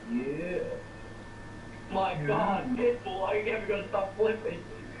Wolf. Yeah. My God, Pitbull, are you ever gonna stop flipping?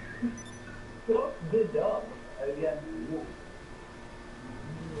 Good job. Again, Wolf.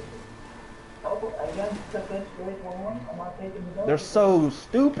 Oh, again, second straight 1-1. I'm not taking the dog. They're so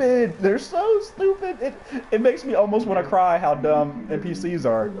stupid. They're so stupid. It makes me almost want to cry how dumb NPCs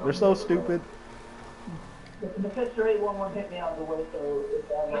are. They're so stupid. The fifth straight 1-1 hit me out of the way, so it's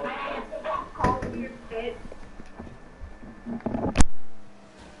almost. Call me your kid.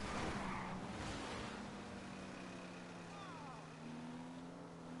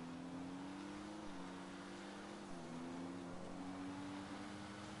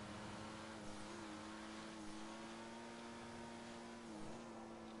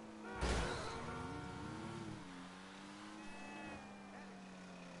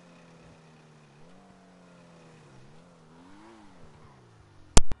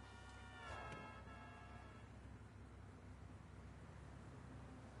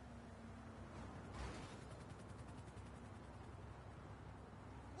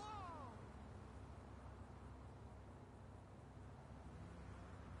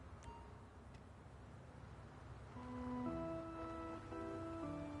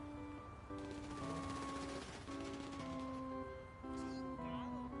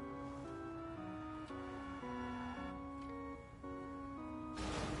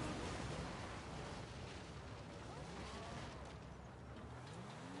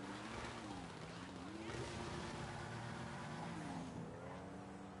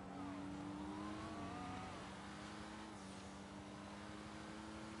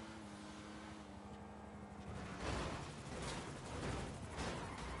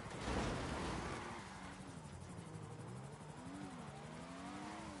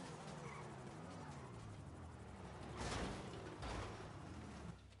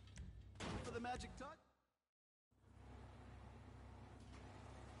 Magic touch?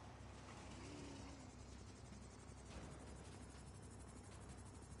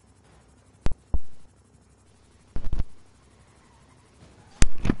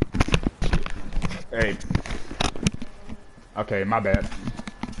 Hey. Okay, my bad.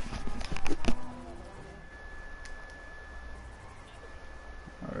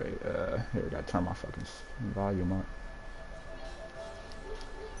 turn my fucking volume up.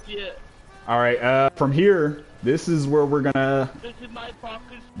 Yeah. All right. From here, this is where we're gonna. This is my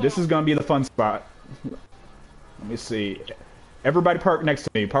parking spot. This is gonna be the fun spot. Let me see. Everybody park next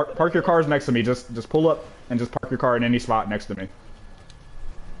to me. Park your cars next to me. Just pull up and just park your car in any spot next to me.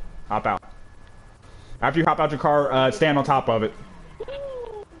 Hop out. After you hop out your car, stand on top of it.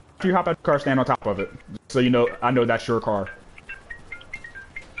 After you hop out your car, stand on top of it. So you know, I know that's your car.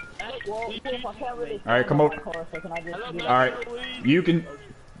 Well, if I can't really All right, come over. car, so can I just All right, you can.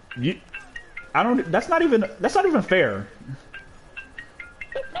 I don't. That's not even fair.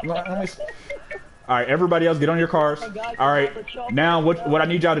 Let me. All right, everybody else, get on your cars. All right, now what I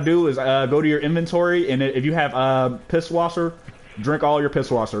need y'all to do is go to your inventory, and if you have piss washer, drink all your piss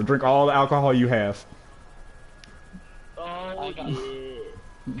washer. Drink all the alcohol you have. Oh yeah.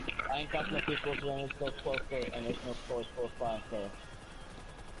 I ain't got no people when it's so close and there's no close by, so.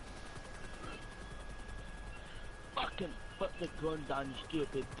 Fucking put the gun down, you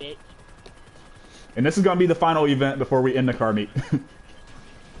stupid bitch. And this is gonna be the final event before we end the car meet.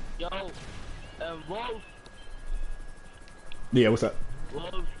 Yo, Wolf. Yeah, what's up?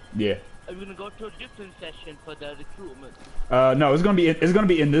 Wolf. Yeah. Are we gonna go to a different session for the recruitment? No, it's gonna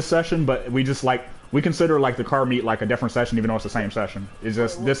be in this session, but we consider like the car meet like a different session, even though it's the same session. It's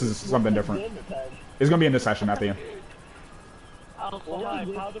just this is something different. It's gonna be in this session at the end. How the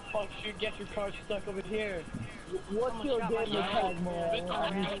fuck should you get your car stuck over here? What's your gamer tag, man?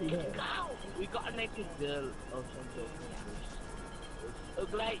 We got a naked girl or something.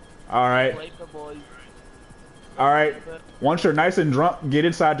 Ugly. All right. All right. Once you're nice and drunk, get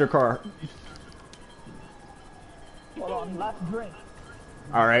inside your car. Hold on, last drink.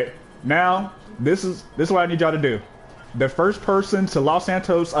 All right. Now, this is what I need y'all to do. The first person to Los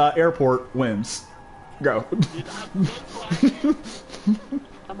Santos Airport wins. Go. I'm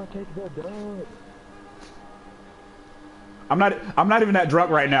gonna take the dog. I'm not even that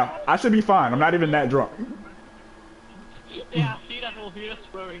drunk right now. I should be fine. I'm not even that drunk. Yeah, see that whole here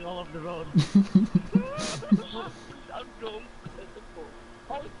swearing all over the road. I'm drunk.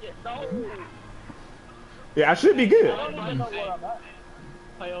 Oh shit, no. Yeah, I should be good. I don't even know where I'm at.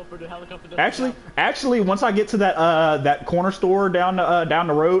 Actually, once I get to that corner store down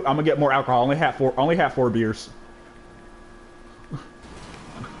the road, I'm gonna get more alcohol. Only have 4 beers.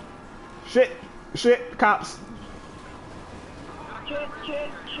 Shit, cops. Shit.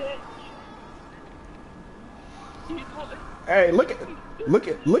 Hey, look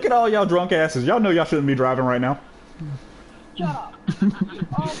at all y'all drunk asses. Y'all know y'all shouldn't be driving right now. Shut up.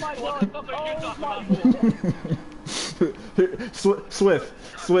 Oh my god. Oh my god.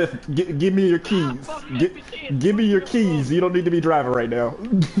 Swift, give me your keys. Give me your keys. You don't need to be driving right now.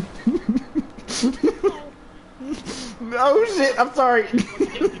 Oh shit, I'm sorry.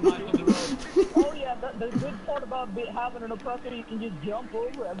 Oh yeah, the good part about having an oppressor, you can just jump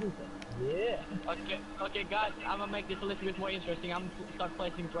over everything. Yeah. Okay, guys, I'm gonna make this a little bit more interesting. I'm gonna start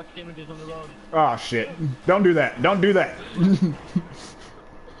placing proximities on the road. Oh shit. Don't do that. Don't do that.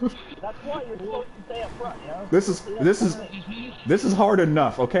 That's why you're supposed to stay up front, you know? This is hard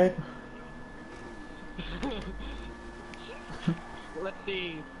enough, okay? Let's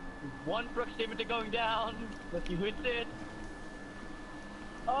see. 1 proximity going down. Let's see who hits it.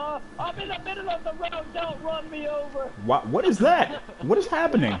 I'm in the middle of the road. Don't run me over. What is that? What is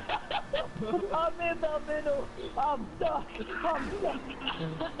happening? I'm in the middle. I'm stuck.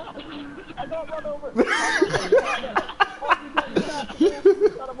 I got run over.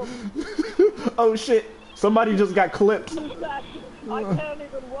 Oh shit. Somebody just got clipped. I can't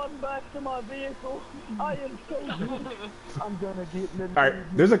even run back to my vehicle. I am so good. I'm gonna get in the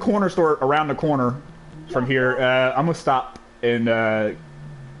Alright, there's a corner store around the corner from here. I'm gonna stop and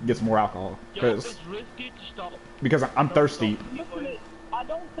get some more alcohol. Because I'm thirsty. Listen, I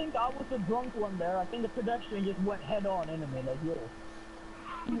don't think I was the drunk one there. I think the pedestrian just went head on into me like, yo.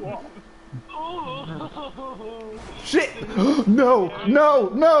 You are. Shit! No!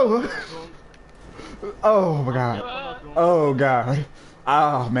 Oh my god. Oh god.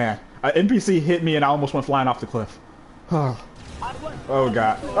 Oh man. An NPC hit me and I almost went flying off the cliff. Oh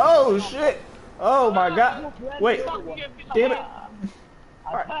god. Oh shit! Oh my god. Wait. Damn it.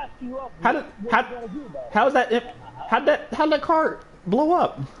 How'd that car blow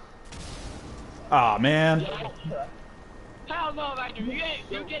up? Aw, man. Hell no, Victor,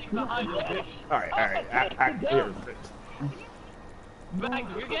 you're getting behind me. Alright.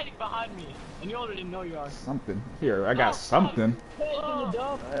 Victor, you're getting behind me, and you already know you are. Something. Here, I got something.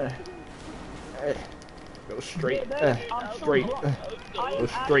 Go straight. Straight. Go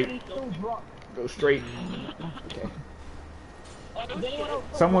straight. Go straight. Okay.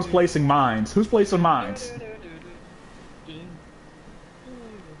 Someone's placing mines. Who's placing mines?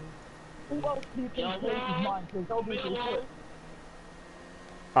 Who else do you think places mine? Because obviously shit.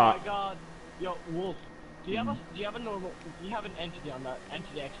 Oh my god. Yo, Wolf. Do you have an entity on that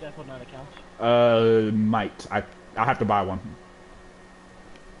entity access on that account? Might. I'll have to buy one.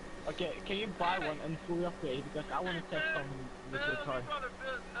 Okay, can you buy one and fully upgrade because I want to test something with your card.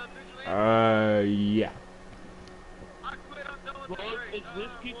 Yeah. Well, is this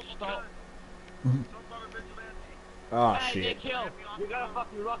peach stop? Oh Hey, shit. Nick Hill, you got a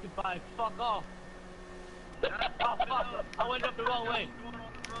fucking rocket bike. Fuck off. Oh fuck, I went up the wrong way.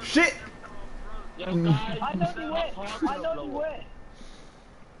 Shit. Yo, guys, I know the way. I know the way.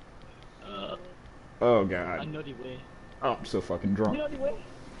 Oh I god. know the way. Oh, I'm so fucking You drunk. know the way?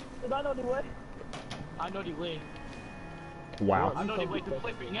 Did I know the way? I know the way. Wow. I know the way to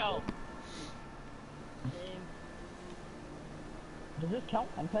flipping hell. Does this count?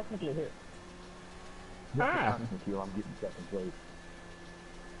 I'm technically here. Ah. I'm getting second place.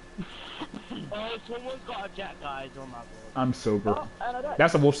 Oh, someone's got a jet, guys. Oh my god. I'm sober. Oh, and I died.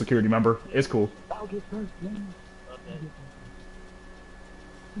 That's a Wolf security member. It's cool. I'll get first, man. Okay.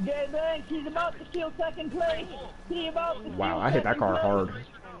 Gay Banks, he's about to steal second place. He's about to steal Wow, I hit that second car place. hard.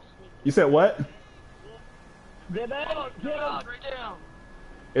 You said what? Gay Banks, get him. Damn.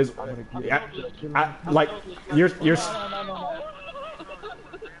 Is I like you're No.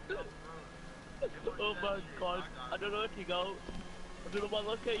 Oh my god. I don't know where to go. I don't know my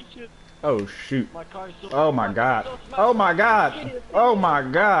location. oh shoot. My car is so Oh my god. Oh my god. Oh my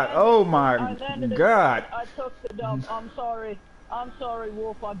god. Oh my I landed it. god. I took the dub. I'm sorry. I'm sorry,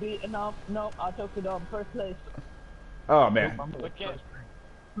 Wolf. I beat enough. No, I took the dub. First place. Oh man. Okay.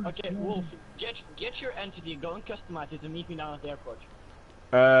 Okay, Wolf, get your entity, go and customize it and meet me down at the airport.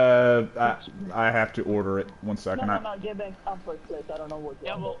 I have to order it. 1 second. No, Gay Banks, I'm first place. I don't know what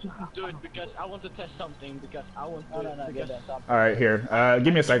Yeah, well, do it because I want to test something because I want to No, Gay Banks, I'm All right, here.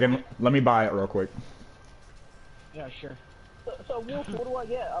 Give me a second. Let me buy it real quick. Yeah, sure. So Wolf, what do I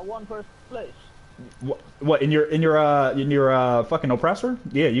get? I won first place. What in your fucking oppressor?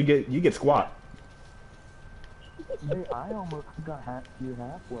 Yeah, you get squat. Hey, I almost got you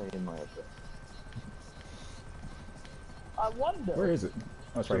halfway in my effect. I wonder. Where is it?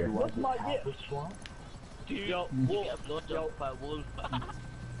 Oh, it's right here. What's my gift? Dude, yo, Wolf, yo, by Wolf.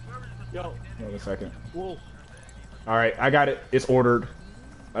 Yo, Wait a second. Wolf. All right, I got it. It's ordered.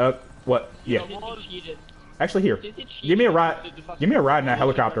 What? Yeah. Yo, Wolf cheated. Actually, here. Give me a ride. Give me a ride in that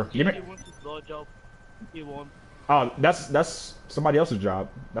helicopter. Give me. He won. Oh, that's somebody else's job.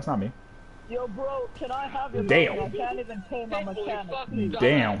 That's not me. Yo, bro, can I have your Damn. money? I can't even pay my mechanic. Please.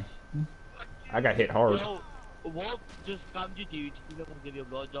 Damn. I got hit hard. Yo, Wolf just scammed you, dude. He's not gonna give you a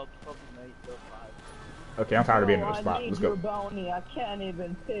blowjob. Something, mate. So fine. Okay, I'm tired of being in Bro, this spot. I Let's need your go. bounty. I can't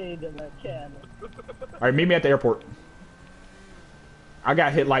even pay the mechanic. All right, meet me at the airport. I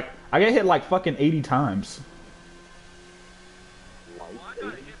got hit like fucking 80 times.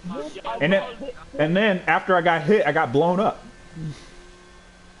 And then after I got hit, I got blown up.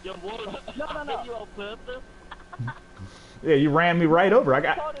 Yo, Wolf, No. did you on purpose? Yeah, you ran me right over.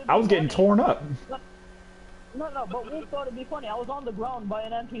 I was getting torn up. No, but Wolf thought it'd be funny. I was on the ground by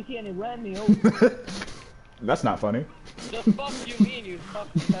an NPC and he ran me over. That's not funny. The fuck you mean, you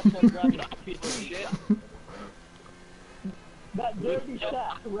fucking Tesla driving piece of shit? That dirty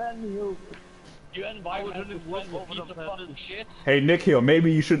sack ran me over. You environmental friendly piece of fucking shit. Hey, Nick Hill,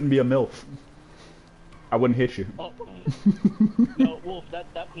 maybe you shouldn't be a MILF. I wouldn't hit you. Oh. No, Wolf,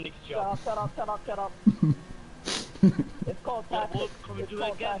 that's Nick's job. Shut up. It's called Yeah, tactics. Wolf, can we It's do it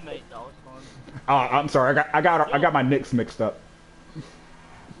called again, tactics. mate? That was fun. Oh, I'm sorry. I got my Knicks mixed up.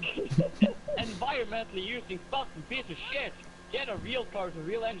 Environmentally using fucking piece of shit. Get a real car with a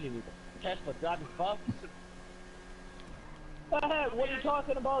real engine, you Tesla driving fuck. Hey, what are you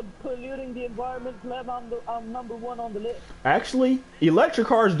talking about? Polluting the environment? I'm number one on the list. Actually, electric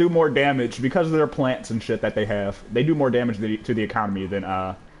cars do more damage because of their plants and shit that they have. They do more damage to the economy than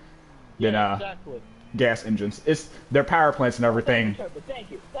Exactly. gas engines. It's their power plants and everything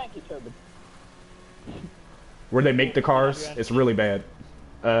Thank you, Turbid. where they make the cars. It's really bad.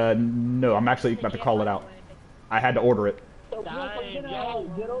 No, I'm actually about to call it out. I had to order it. So, Wolf, are you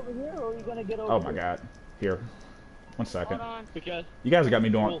gonna get over here, or are you gonna get over Oh here? my god. Here. 1 second. Hold on, because You guys got me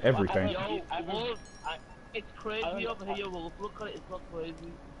doing Wolf, everything. Wolf, it's crazy over here, Wolf. Look at it, it's not crazy.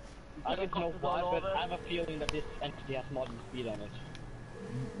 I don't know why, but I have a feeling that this entity has modern speed on it.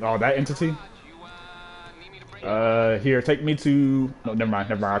 Oh, that entity? Here, take me to... No, never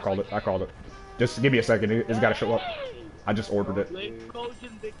mind. I called it. Just give me a second. It's gotta show up. I just ordered it. Late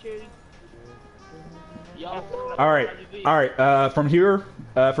Trojan bitches. Yo, All right. From here,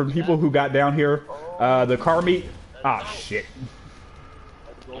 from people who got down here, the Carmeet. Ah, shit.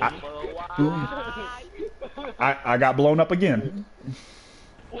 I got blown up again.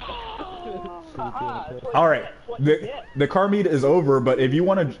 All right, the car meet is over, but if you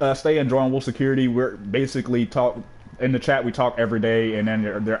want to stay and join Wolf Security, we're basically talk in the chat. We talk every day, and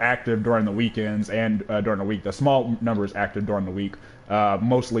then they're active during the weekends and during the week. The small number is active during the week.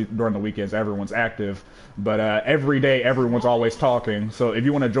 Mostly during the weekends, everyone's active, but every day, everyone's always talking. So if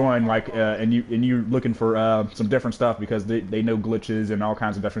you want to join, like, and you're looking for some different stuff because they know glitches and all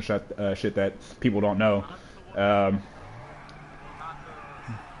kinds of different shit that people don't know.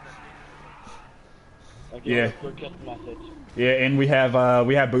 Yeah. Yeah, and we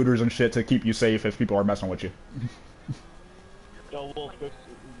have booters and shit to keep you safe if people are messing with you. Wolf,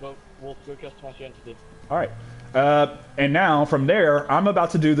 go customize your entity. All right. And now from there, I'm about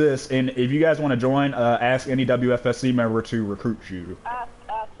to do this, and if you guys want to join, ask any WFSC member to recruit you. Ask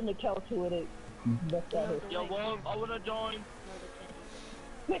them to count to it. Yo, Wolf, I want to join.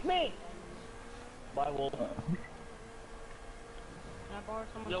 Pick me. Bye, Wolf.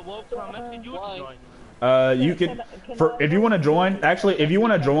 Yo, Wolf, can I message you to join? You can, if you want to join, actually, if you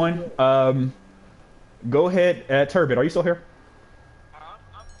want to join, go ahead, Turbid, are you still here?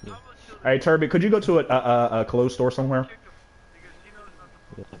 Alright, Turbid, could you go to a clothes store somewhere?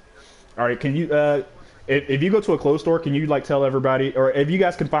 Alright, can you, if you go to a clothes store, can you, like, tell everybody, or if you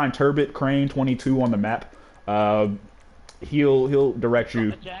guys can find Turbid Crane 22 on the map, he'll direct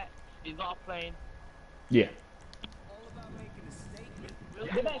you. He's not playing. Yeah.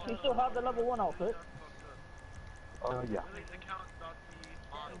 Did you still have the level 1 outfit? Yeah.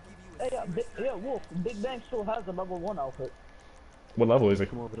 Hey, yeah, Wolf, Big Bang still has the level 1 outfit. What level is he?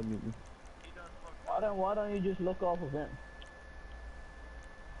 Come over to meet me. Why don't you just look off of him?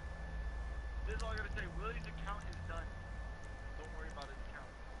 This is all I gotta say. Willie's account is done. Don't worry about his account.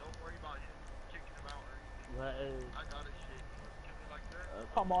 Don't worry about him kicking him out or anything. I got his shit. Can we like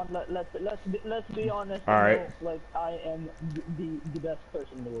that? Come on, let's be honest. All right. Like, I am the best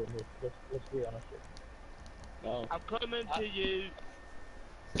person in the world. Let's be honest. No. I'm coming to you.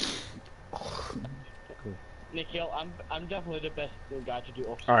 Nikhil, I'm definitely the best guy to do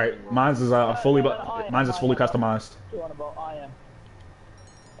officer. All right, mine's is fully customized. I am.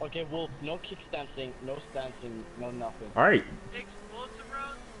 Okay, Wolf, no kick stancing, no stancing, no nothing. All right. Explosive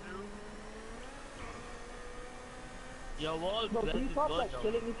rounds? Yo, Wolf, No, can you stop like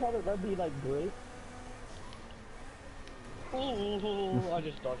killing each other? That'd be like great. Ooh, I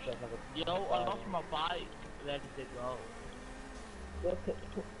just dodged that. Yo, I lost my bike. Let it go. Okay,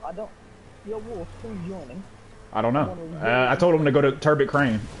 I don't. Yo, Wolf, who's joining? I don't know. I told him to go to Turbid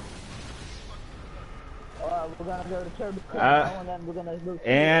Crane. Alright, we're gonna go to Turbid Crane now, and then we're gonna go to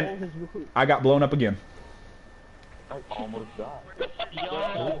all his recruits. I got blown up again. I almost died.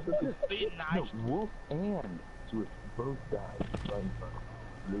 Yo, be nice. No, Wolf and Swift both died right in front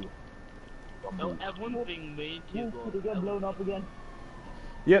of me. No, everyone's being mean to you. Did he get blown up again?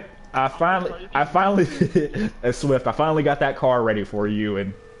 Yep. I finally, Swift, I finally got that car ready for you,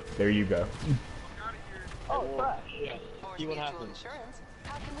 and there you go. Oh, trash. Yeah. See what happens.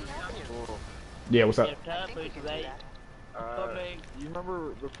 Yeah, what's up? You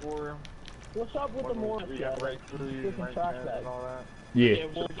remember before? What's up with the Morris guy? Freaking trash bag. Yeah.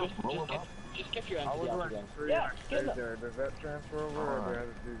 Well, just get your entity out again. Yeah, get them. Does that transfer over, or do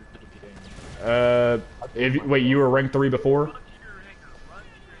I have to do the wait, you were rank 3 before?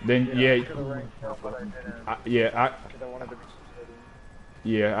 Then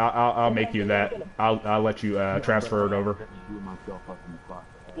I'll make you that. I'll let you transfer it over.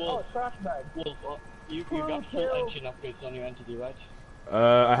 Well, trash bag. Well, you got full engine upgrades on your entity, right?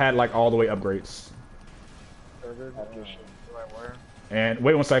 I had like all the way upgrades. And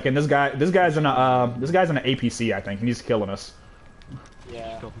wait 1 second. This guy's in an APC, I think, and he's killing us.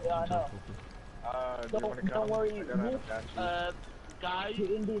 Yeah. Yeah, I know. Don't worry. Guys,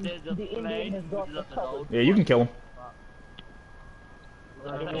 the Indian has got the cover. Yeah, you can kill him.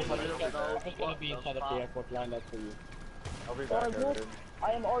 Just gonna be inside of the airport line up for you. I'll be back.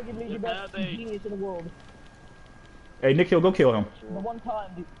 I am arguably the best genius in the world. Hey, Nikhil, go kill him. This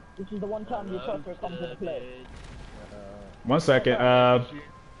is the one time the oppressor comes into play. 1 second.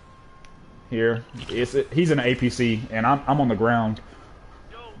 Here, he's in an APC, and I'm on the ground.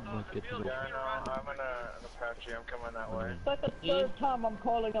 Yeah, I know. I'm in an Apache. I'm coming that way. It's like the third time I'm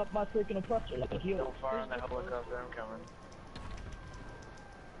calling up my freaking oppressor. Like, you. Don't fire on the helicopter. I'm coming.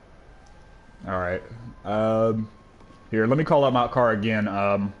 All right. Here, let me call up my car again.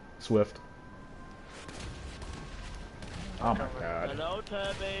 Swift. Oh my god. Hello,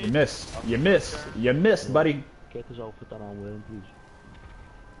 Turby. You missed. You missed. You missed, buddy. Get this outfit that I'm wearing, please.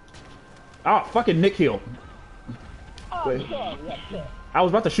 Oh, fucking Nick healed. Oh, Wait. sorry, yes. I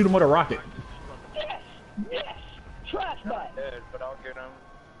was about to shoot him with a rocket. Yes! Yes! Trash bag! Dead, but I'll get him.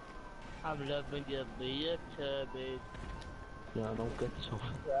 I'm loving your beer, Turby. Yeah, I don't get this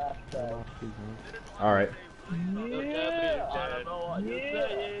outfit. Trash bag. Alright. Yeah! I don't know what you're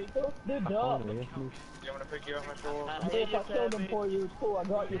saying. Hook the dog. You want me to pick you up my door? If I killed him for you, it's cool. I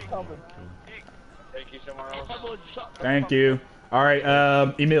got you covered. Take you somewhere else? Thank you. Alright,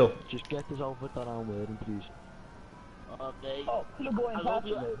 Emil. Just get this outfit that I'm wearing, please. Okay. Oh, little boy and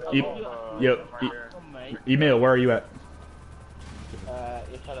Patrick. Emil, where are you at?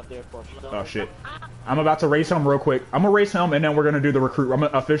 Inside of the airport. Oh shit. I'm about to race him real quick. I'm gonna race him and then we're gonna do the recruit. I'm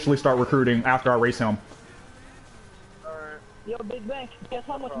gonna officially start recruiting after I race him. Alright. Yo, Big Bang, guess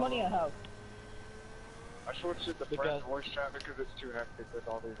how much money I have? I switched it to friend voice chat because it's too hectic with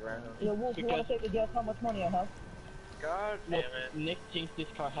all these random. Yo, Wolf, you wanna take a guess how much money I have? God damn it. Nick thinks this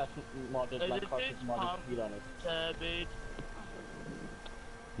car has modded, like car has modded speed on it. Turby.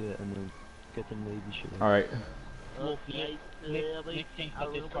 Yeah, and then get the Navy shit. Alright. Wolf, Nick thinks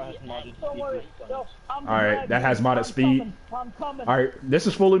that this car has modded Don't worry, speed. yo, I'm Alright, that has modded I'm speed. I'm coming. Alright, this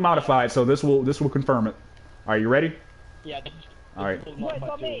is fully modified, so this will confirm it. Alright, you ready? Yeah, this is Alright. Wait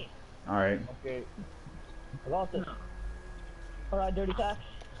for me. Alright. Okay. I lost it. Alright, Dirty Tax.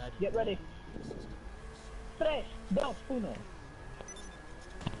 Get ready. 3, 2, 1.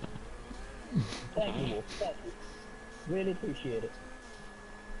 Thank you, Wolf. Thank you. Really appreciate it.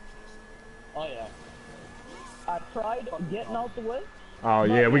 Oh yeah. I tried getting out the way. Oh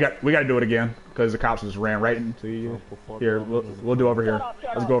yeah, we got to do it again because the cops just ran right into you. Here, we'll do over here.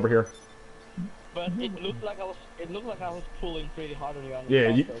 Let's go over here. But it looked like I was pulling pretty hard on you.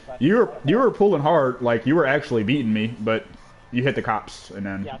 Yeah, you were pulling hard, like you were actually beating me, but you hit the cops and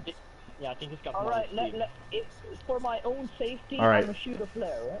then. Yeah, I think it's got. All right, for my own safety, all right. I'm gonna shoot a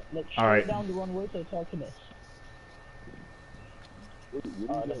flare. Right? Let's shoot right. it down the runway so it's hard to miss.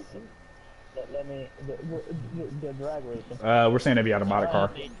 Let me the drag racing. We're saying it'd be out of modded car.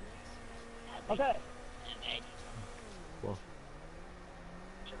 Okay. Well.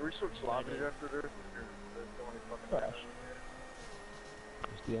 Should we switch lobbies after this? There's so many fucking Crash.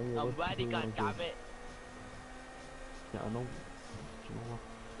 It's the only I'm other ready, people I want to- goddammit. Yeah, I know. Do you know what?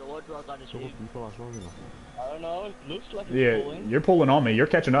 So what do I gotta So do? what people as well, you know. I don't know. It looks like it's Yeah, pulling. you're pulling on me. You're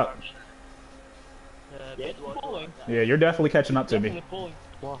catching up. Yeah, it's pulling. Yeah, you're definitely catching up to me. Definitely pulling.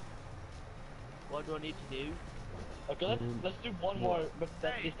 What? What do I need to do? Okay, let's do one more, but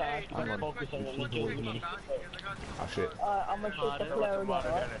this time I can focus on the legit. Oh shit. I'm gonna shoot the flare again,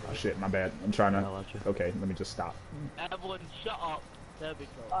 right? Oh shit, my bad. I'm trying I'll to. let you. Okay, let me just stop. Everyone, shut up. There we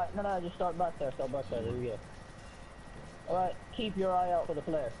go. Alright, no, just start back there, there we go. Alright, keep your eye out for the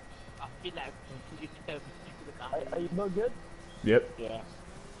flare. I feel like you tell me to the guy. Are you both good? Yep. Yeah.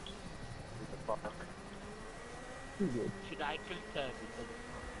 Too good. Should I kill Turby?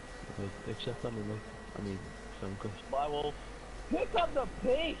 Okay, except on the mic. I mean, phone call. Bye, Wolf. Pick up the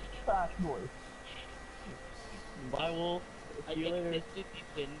pace, trash boy. Bye, Wolf. I See you think later. this is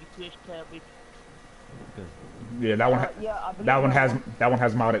the Turby. Okay. Yeah, that one. Yeah, I believe That one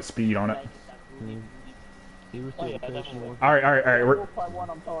has modded speed on it. He was the person one. All right. Wolf by one,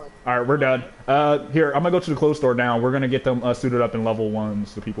 I'm sorry. All right, we're done. Here, I'm gonna go to the clothes store now. We're gonna get them suited up in level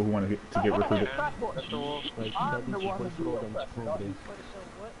 1s, the people who want to get recruited. Trash boy. Like, I'm the that one is who for do them the to prove it.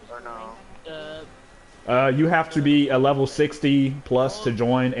 Or no? You have to be a level 60 plus to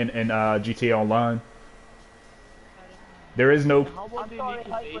join in GTA Online. There is no. I'm sorry,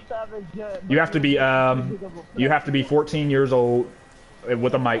 Hyper Savage. You have to be 14 years old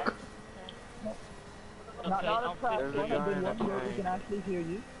with a mic. Not a trash boy. I did one where we can actually hear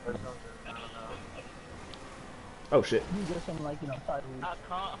you. Oh shit. You get some like side read. I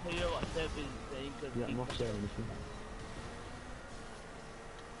can't hear what Turby's saying because Yeah, I'm not saying anything.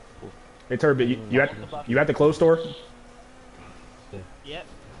 Hey Turby, you at the clothes store? Yep.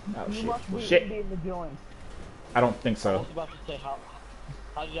 Oh You must be shit. in the joint. I don't think I so. was about to say how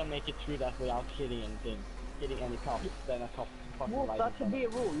did I make it through that without hitting anything, hitting any cops? Then a cop fucking Wolf, light that should be a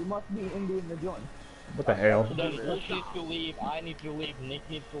rule. You must be in the joint. What the hell? So then Wolf needs to leave, I need to leave, Nick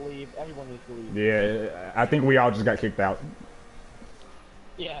needs to leave, everyone needs to leave. Yeah, I think we all just got kicked out.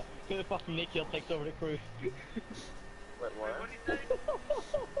 Yeah, because fucking Nick Hill takes over the crew. Wait, what?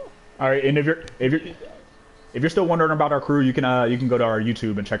 All right, and if you're still wondering about our crew, you can go to our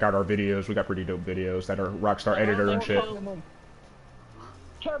YouTube and check out our videos. We got pretty dope videos that are Rockstar editor and shit.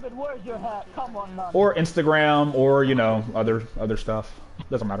 Turbid, where's your hat? Come on, man. Or Instagram, or other stuff.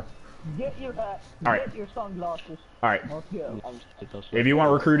 Doesn't matter. Get your hat. All right. Get your sunglasses. All right. Let's go. If you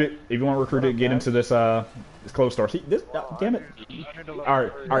want recruited, get into this clothes store. See this? Damn it! All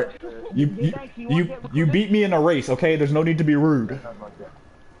right. You beat me in a race. Okay, there's no need to be rude.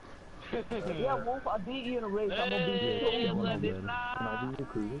 Yeah, Wolf, I beat you in a race. I'm gonna beat you. Can I be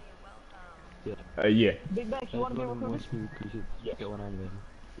recruited? Yeah. Big Banks, you wanna be recruited? Yeah. Going on, man.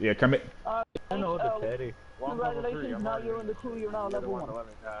 Yeah, come in. I know the Teddy. Congratulations, now you're in the crew, you're now level 1.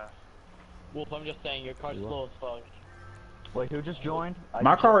 Wolf, I'm just saying, your car's slow as fuck. Wait, who just joined?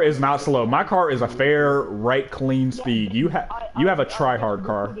 My car is not slow. My car is a fair, right, clean speed. You have a try-hard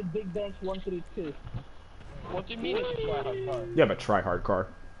car. Big Banks 132. What do you mean it's a try-hard car? You have a try-hard car.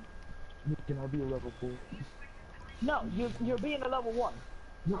 Can I be a level 4? No, you're being a level 1.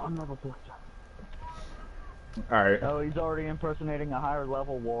 No, I'm level 4. All right. Oh, he's already impersonating a higher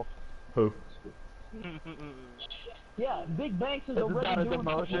level wolf. Who? Yeah, Big Banks is already doing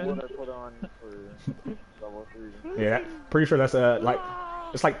motion. Yeah, pretty sure that's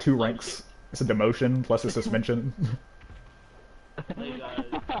it's like 2 ranks. It's a demotion plus a suspension. And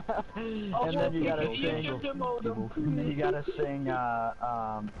then you gotta sing.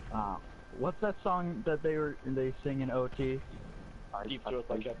 What's that song that they sing in OT? Deep Throat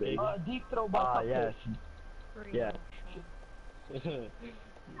by Cupcake. Deep Throat by Cupcake. Yes. Yeah.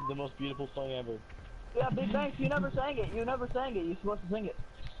 The most beautiful song ever. Yeah, Big Banks, you never sang it. You're supposed to sing it.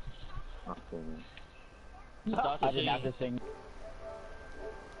 I didn't have to sing.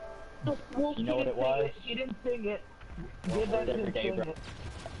 Wolf, You know what it was? He didn't sing it. Big Banks didn't sing it.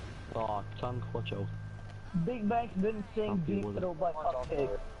 Oh, tongue clutch out. Big Banks didn't sing Deep Throat by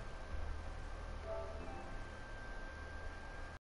Cupcake.